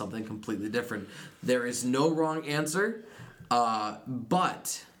up with something completely different. There is no wrong answer,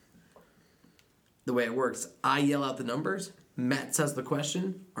 but the way it works, I yell out the numbers, Matt says the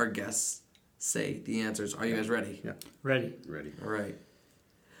question, our guests say the answers. Are you guys ready? Yeah. Ready. All right.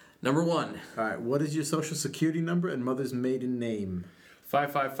 Number 1. All right. What is your social security number and mother's maiden name?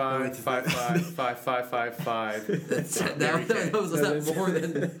 555 55 That was more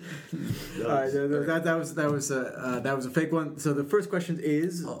than. All right. That was a fake one. So the first question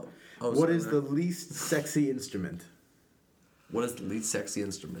is, what is the least sexy instrument? What is the least sexy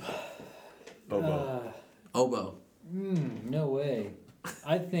instrument? Oboe. Oboe. No way.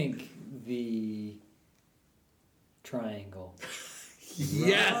 I think the triangle.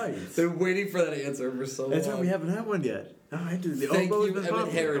 Yes! Right. Been waiting for that answer for so long. That's why we haven't had one yet. Oh, I do. The Thank oboe you, has been Evan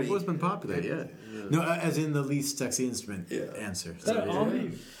popular. Harity. Oboe's been popular, yeah. No, as in the least sexy instrument answer. So,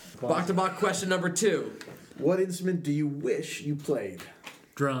 Bach to Bach question number 2. what instrument do you wish you played?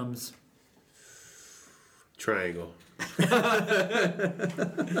 Drums. Triangle. Man,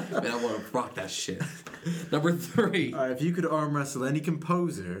 I want to rock that shit. Number 3. All right, if you could arm wrestle any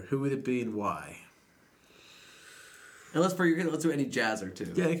composer, who would it be and why? And let's do any jazzer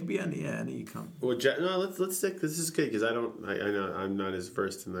too. Yeah, it could be any. Well, no, let's stick. This is good because I know I'm not as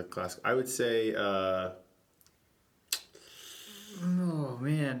versed in the class. I would say. Oh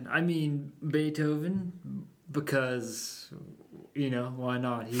man, I mean Beethoven, because why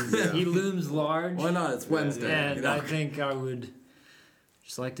not? He looms large. Why not? It's Wednesday. And I think I would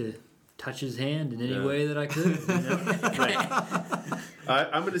just like to touch his hand in any way that I could.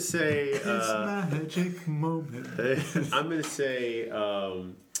 I'm going to say. It's magic moment. I'm going to say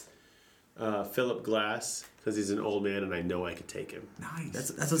Philip Glass because he's an old man and I know I could take him. Nice.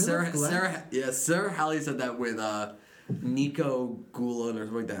 That's what Sarah Halley said that with Nico Gulan or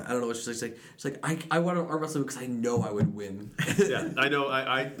something like that. I don't know. She's like I want to arm wrestle because I know I would win. Yeah, I know.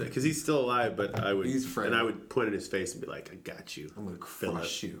 I because he's still alive, but I would. He's friend. And I would point at his face and be like, "I got you. I'm gonna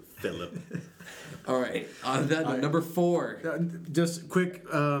crush you, Philip." All right. On that note, number 4. Just quick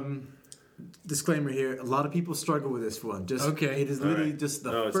disclaimer here. A lot of people struggle with this one. Just Okay. It is literally just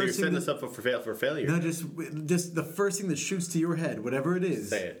the So first you're thing. setting us up for failure. No, just the first thing that shoots to your head, whatever it is.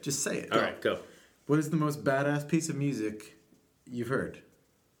 Say it. Just say it. All right, go. What is the most badass piece of music you've heard?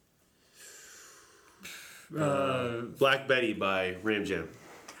 Black Betty by Ram Jam.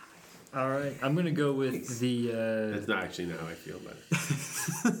 All right, I'm gonna go with the. That's not actually how I feel about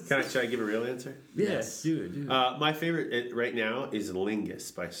it. Should I give a real answer? Yes, do it. My favorite right now is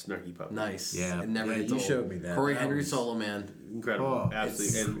Lingus by Snarky Puppy. Nice. Yeah. It never Yeah, gets you old. showed me that. Corey That Henry was- Solo, man. Incredible. Oh,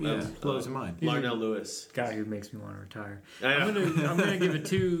 Absolutely. And blows your mind. Larnell Lewis. Guy who makes me want to retire. I know. I'm gonna give a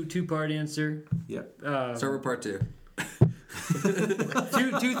two-part answer. Yep. Start with part 2.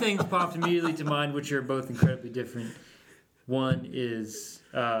 Two things popped immediately to mind, which are both incredibly different. One is,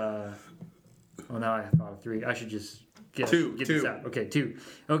 now I thought of 3. I should just get this Two. out. Okay, 2.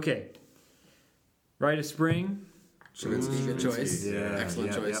 Okay. Rite of Spring Stravinsky, good choice. Yeah,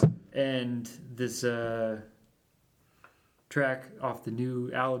 Excellent yeah, choice. yeah. and this track off the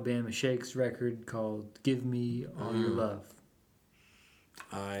new Alabama Shakes record called "Give Me All Your Love."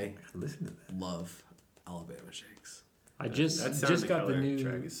 I Listen to that. love Alabama Shakes. I just That got the color new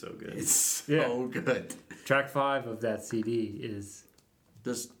track is so good. It's so Yeah. good. track 5 of that CD is.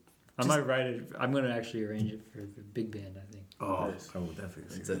 Just I might write it. I'm going to actually arrange it for the big band. I think. Oh, I will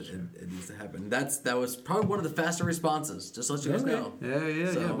definitely see that. it needs to happen. That was probably one of the faster responses. Just to let you guys Okay. know.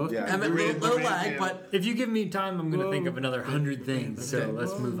 Yeah. So, Most yeah. I mean, The little rain lag, cam. but If you give me time, I'm going to think of another 100 things. So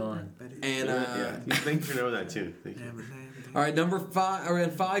let's move on. and Yeah. Thank you for knowing that tune. Thank you. all right, number 5 or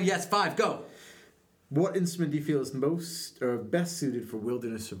 5. Yes, 5. Go. What instrument do you feel is most or best suited for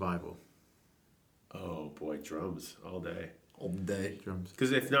wilderness survival? Oh boy, drums all day. All day. Drums.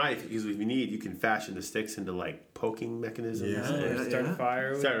 Because if you need, you can fashion the sticks into like poking mechanisms. Yeah. Or Start a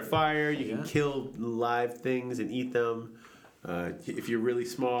fire. Start a fire. You Yeah. can kill live things and eat them. If you're really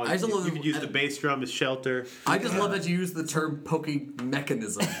small, I just love you could use the bass drum as shelter. I just love that you use the term poking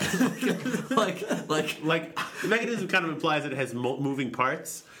mechanism. like Like mechanism kind of implies that it has moving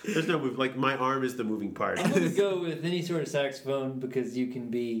parts. There's no move. Like my arm is the moving part. I'm going to go with any sort of saxophone because you can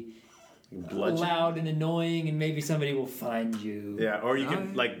be Bludgeon. loud and annoying, and maybe somebody will find you. Yeah, or you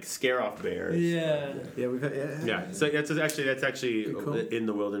can like scare off bears. Yeah. Yeah, we've had. Yeah, so that's actually Good call. in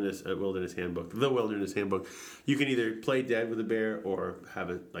the wilderness handbook. The wilderness handbook, you can either play dead with a bear or have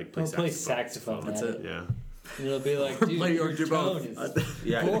it like play I'll saxophone. play saxophone. That's at it. Yeah, And it'll be like, dude, Play your or do tone both. is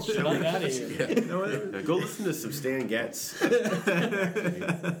yeah. bullshit. I'm out of here. Now go listen to some Stan Getz.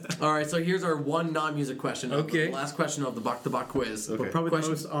 all right, so here's our one non-music question. Okay. The last question of the Bach to Bach quiz. Okay. But probably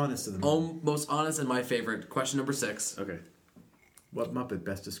Question- the most honest of them. Most honest and my favorite. Question number 6. Okay. What Muppet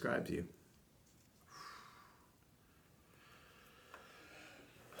best describes you?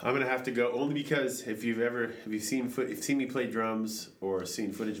 I'm gonna have to go only because if you've seen me play drums or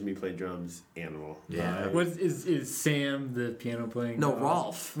seen footage of me play drums, Animal. Yeah. What is Sam the piano playing? No,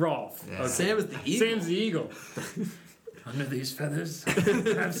 Rolf. Rolf. Yeah. Okay. Sam is the eagle. Sam's the eagle. Under these feathers,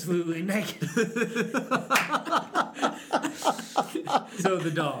 absolutely naked. So the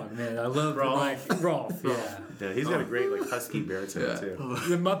dog, man, I love Rolf. Yeah. Yeah, he's got a great like husky baritone Yeah. too.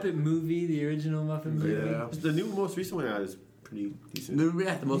 The Muppet movie, the original Muppet movie. Yeah. The most recent one out is pretty decent. The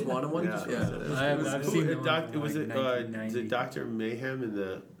most wanted one. Yeah. I've seen the It one was from, it like, was it Dr. Mayhem and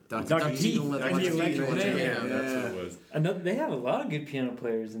the Dr. Teeth. Dr. And the Teeth. Electric Yeah. Mayhem. That's what it was. They have a lot of good piano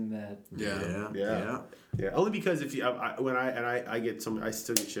players in that. Yeah. Yeah, only because if you I get some, I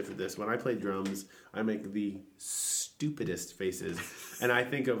still get shit for this. When I play drums, I make the stupidest faces, and I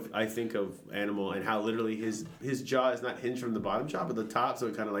think of Animal and how literally his jaw is not hinged from the bottom jaw but the top, so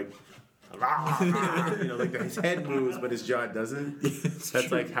it kind of like. Like his head moves, but his jaw doesn't.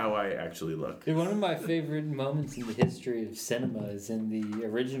 That's like how I actually look. One of my favorite moments in the history of cinema is in the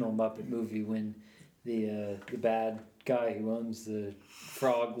original Muppet movie when the bad guy who owns the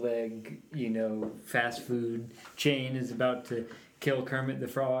frog leg, fast food chain is about to kill Kermit the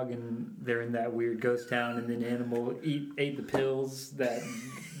Frog, and they're in that weird ghost town, and then Animal ate the pills that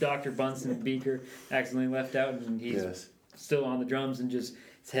Dr. Bunsen Beaker accidentally left out, and he's still on the drums and just.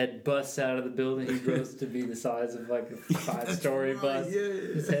 His head busts out of the building. He grows to be the size of like a 5-story bus. Yeah.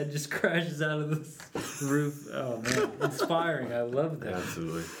 His head just crashes out of the roof. Oh man, inspiring! I love that.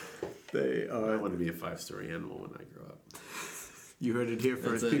 Absolutely. I want to be a 5-story animal when I grow up. You heard it here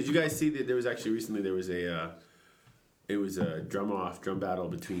first. Did you guys see that there was actually recently it was a drum battle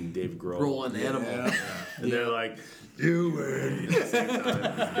between Dave Grohl and Animal. Yeah. and they're like, "You win!" At the same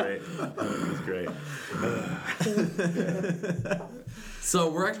time. It was great.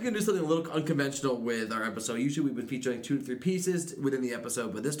 So we're actually going to do something a little unconventional with our episode. Usually we've been featuring 2 to 3 pieces within the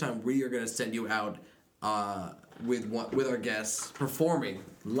episode, but this time we are going to send you out with our guests performing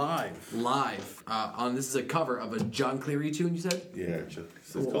live on. This is a cover of a John Cleary tune. You said? Yeah,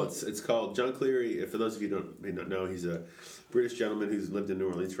 so it's called John Cleary. For those of you who may not know, he's a British gentleman who's lived in New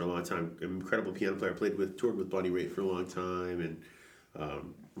Orleans for a long time. An incredible piano player. Toured with Bonnie Raitt for a long time, and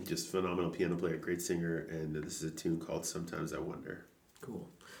just phenomenal piano player, great singer. And this is a tune called "Sometimes I Wonder." Cool.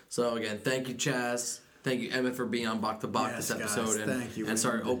 So again, thank you, Chaz. Thank you, Emmett, for being on Bach to Bach this episode, guys, thank you. and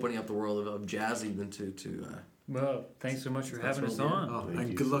start opening up the world of jazz even to. Well, thanks so much for having us on. Oh,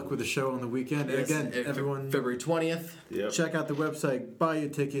 and good luck with the show on the weekend. And again, everyone, February 20th. Yep. check out the website, buy your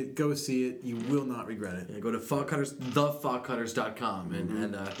ticket, go see it. You will not regret it. Yeah, go to thefogcutters.com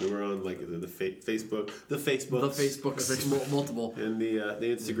and We were on like the Facebook, the Facebooks, multiple. and the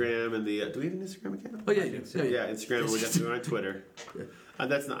Instagram, and the. Do we have an Instagram account? Oh yeah, you do. Yeah, Instagram. We're definitely on Twitter. Yeah.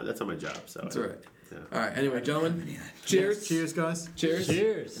 That's not my job. So That's all right. Yeah. All right. Anyway, gentlemen, cheers. Cheers, guys. Cheers.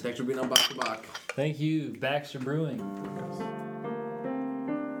 Cheers. And thanks for being on Bach to Bach. Thank you, Baxter Brewing.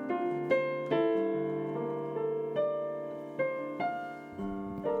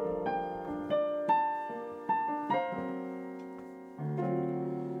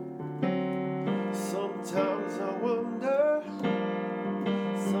 Sometimes I wonder.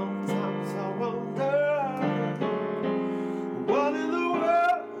 Sometimes I wonder. What in the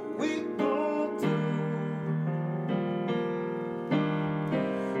world we gon' do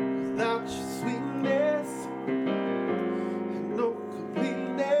without your sweetness and no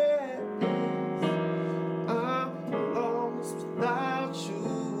completeness? I'm lost without you.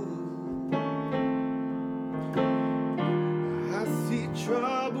 I see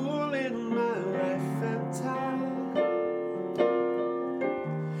trouble in my life and time,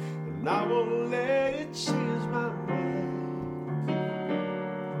 and I won't let it change my mind.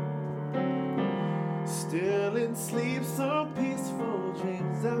 Still in sleep, some peaceful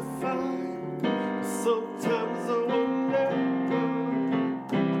dreams I find. Sometimes I wonder.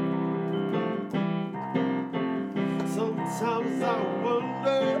 Sometimes I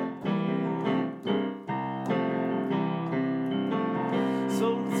wonder.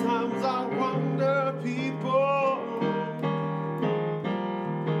 Sometimes I wonder, people.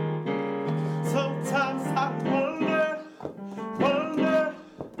 Sometimes I wonder, wonder,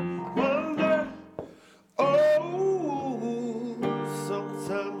 wonder. Oh,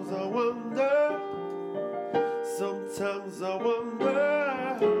 sometimes I wonder. Sometimes I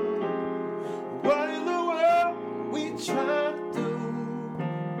wonder what in the world we try to do.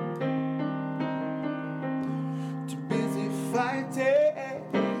 Too busy fighting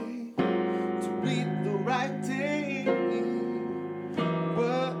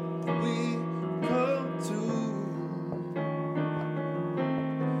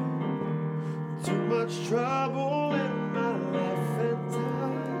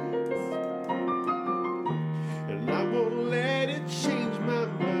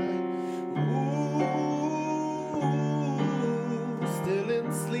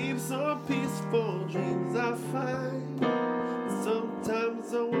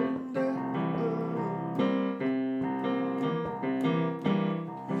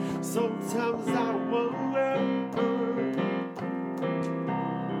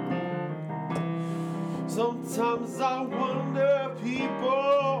Sometimes I wonder,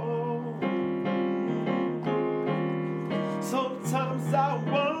 people. Sometimes I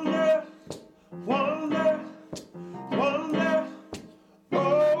wonder, wonder, wonder.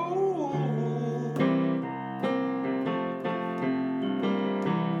 Oh,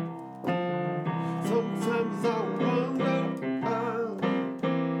 sometimes I wonder.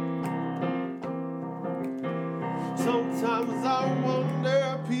 Sometimes I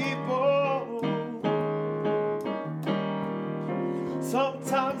wonder, people.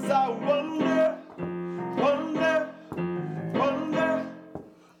 Sometimes I wonder, wonder, wonder.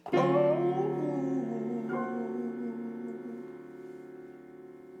 Oh.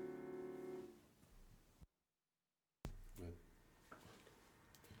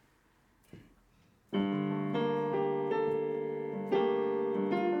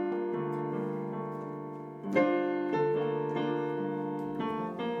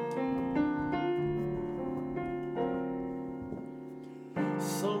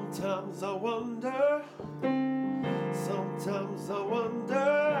 Sometimes I wonder, sometimes I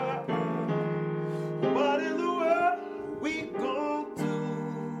wonder, what in the world we gon' do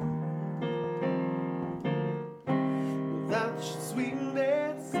without your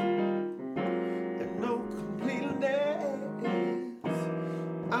sweetness and no completeness.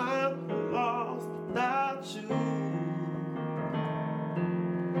 I'm lost without you.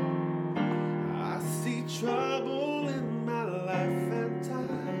 I see trouble in my life and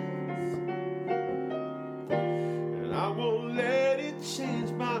times, and I won't let it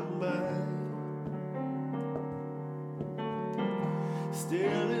change my mind.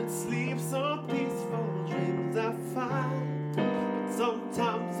 Still in sleep, some peaceful dreams I find, but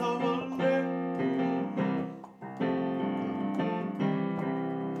sometimes I wonder.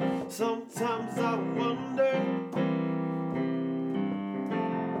 Sometimes I wonder.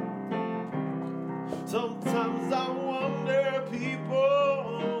 Sometimes I wonder,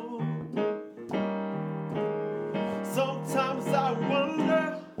 people. Sometimes I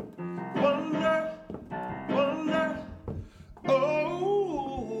wonder, wonder, wonder.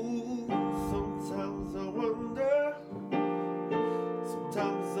 Oh, sometimes I wonder.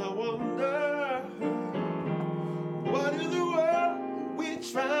 Sometimes I wonder, what in the world we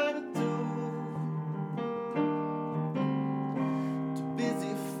try to do? Too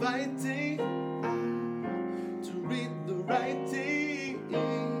busy fighting to read the writing.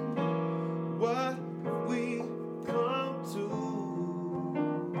 What have we come to?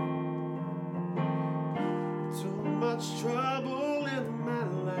 Too much trouble in my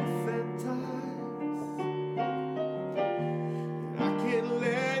life at times. I can't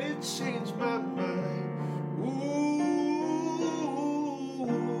let it change my mind. Ooh,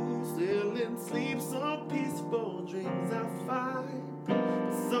 still in sleep, some peaceful dreams I find.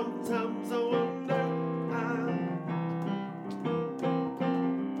 Sometimes I wonder.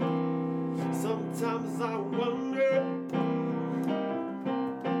 Sometimes I wonder.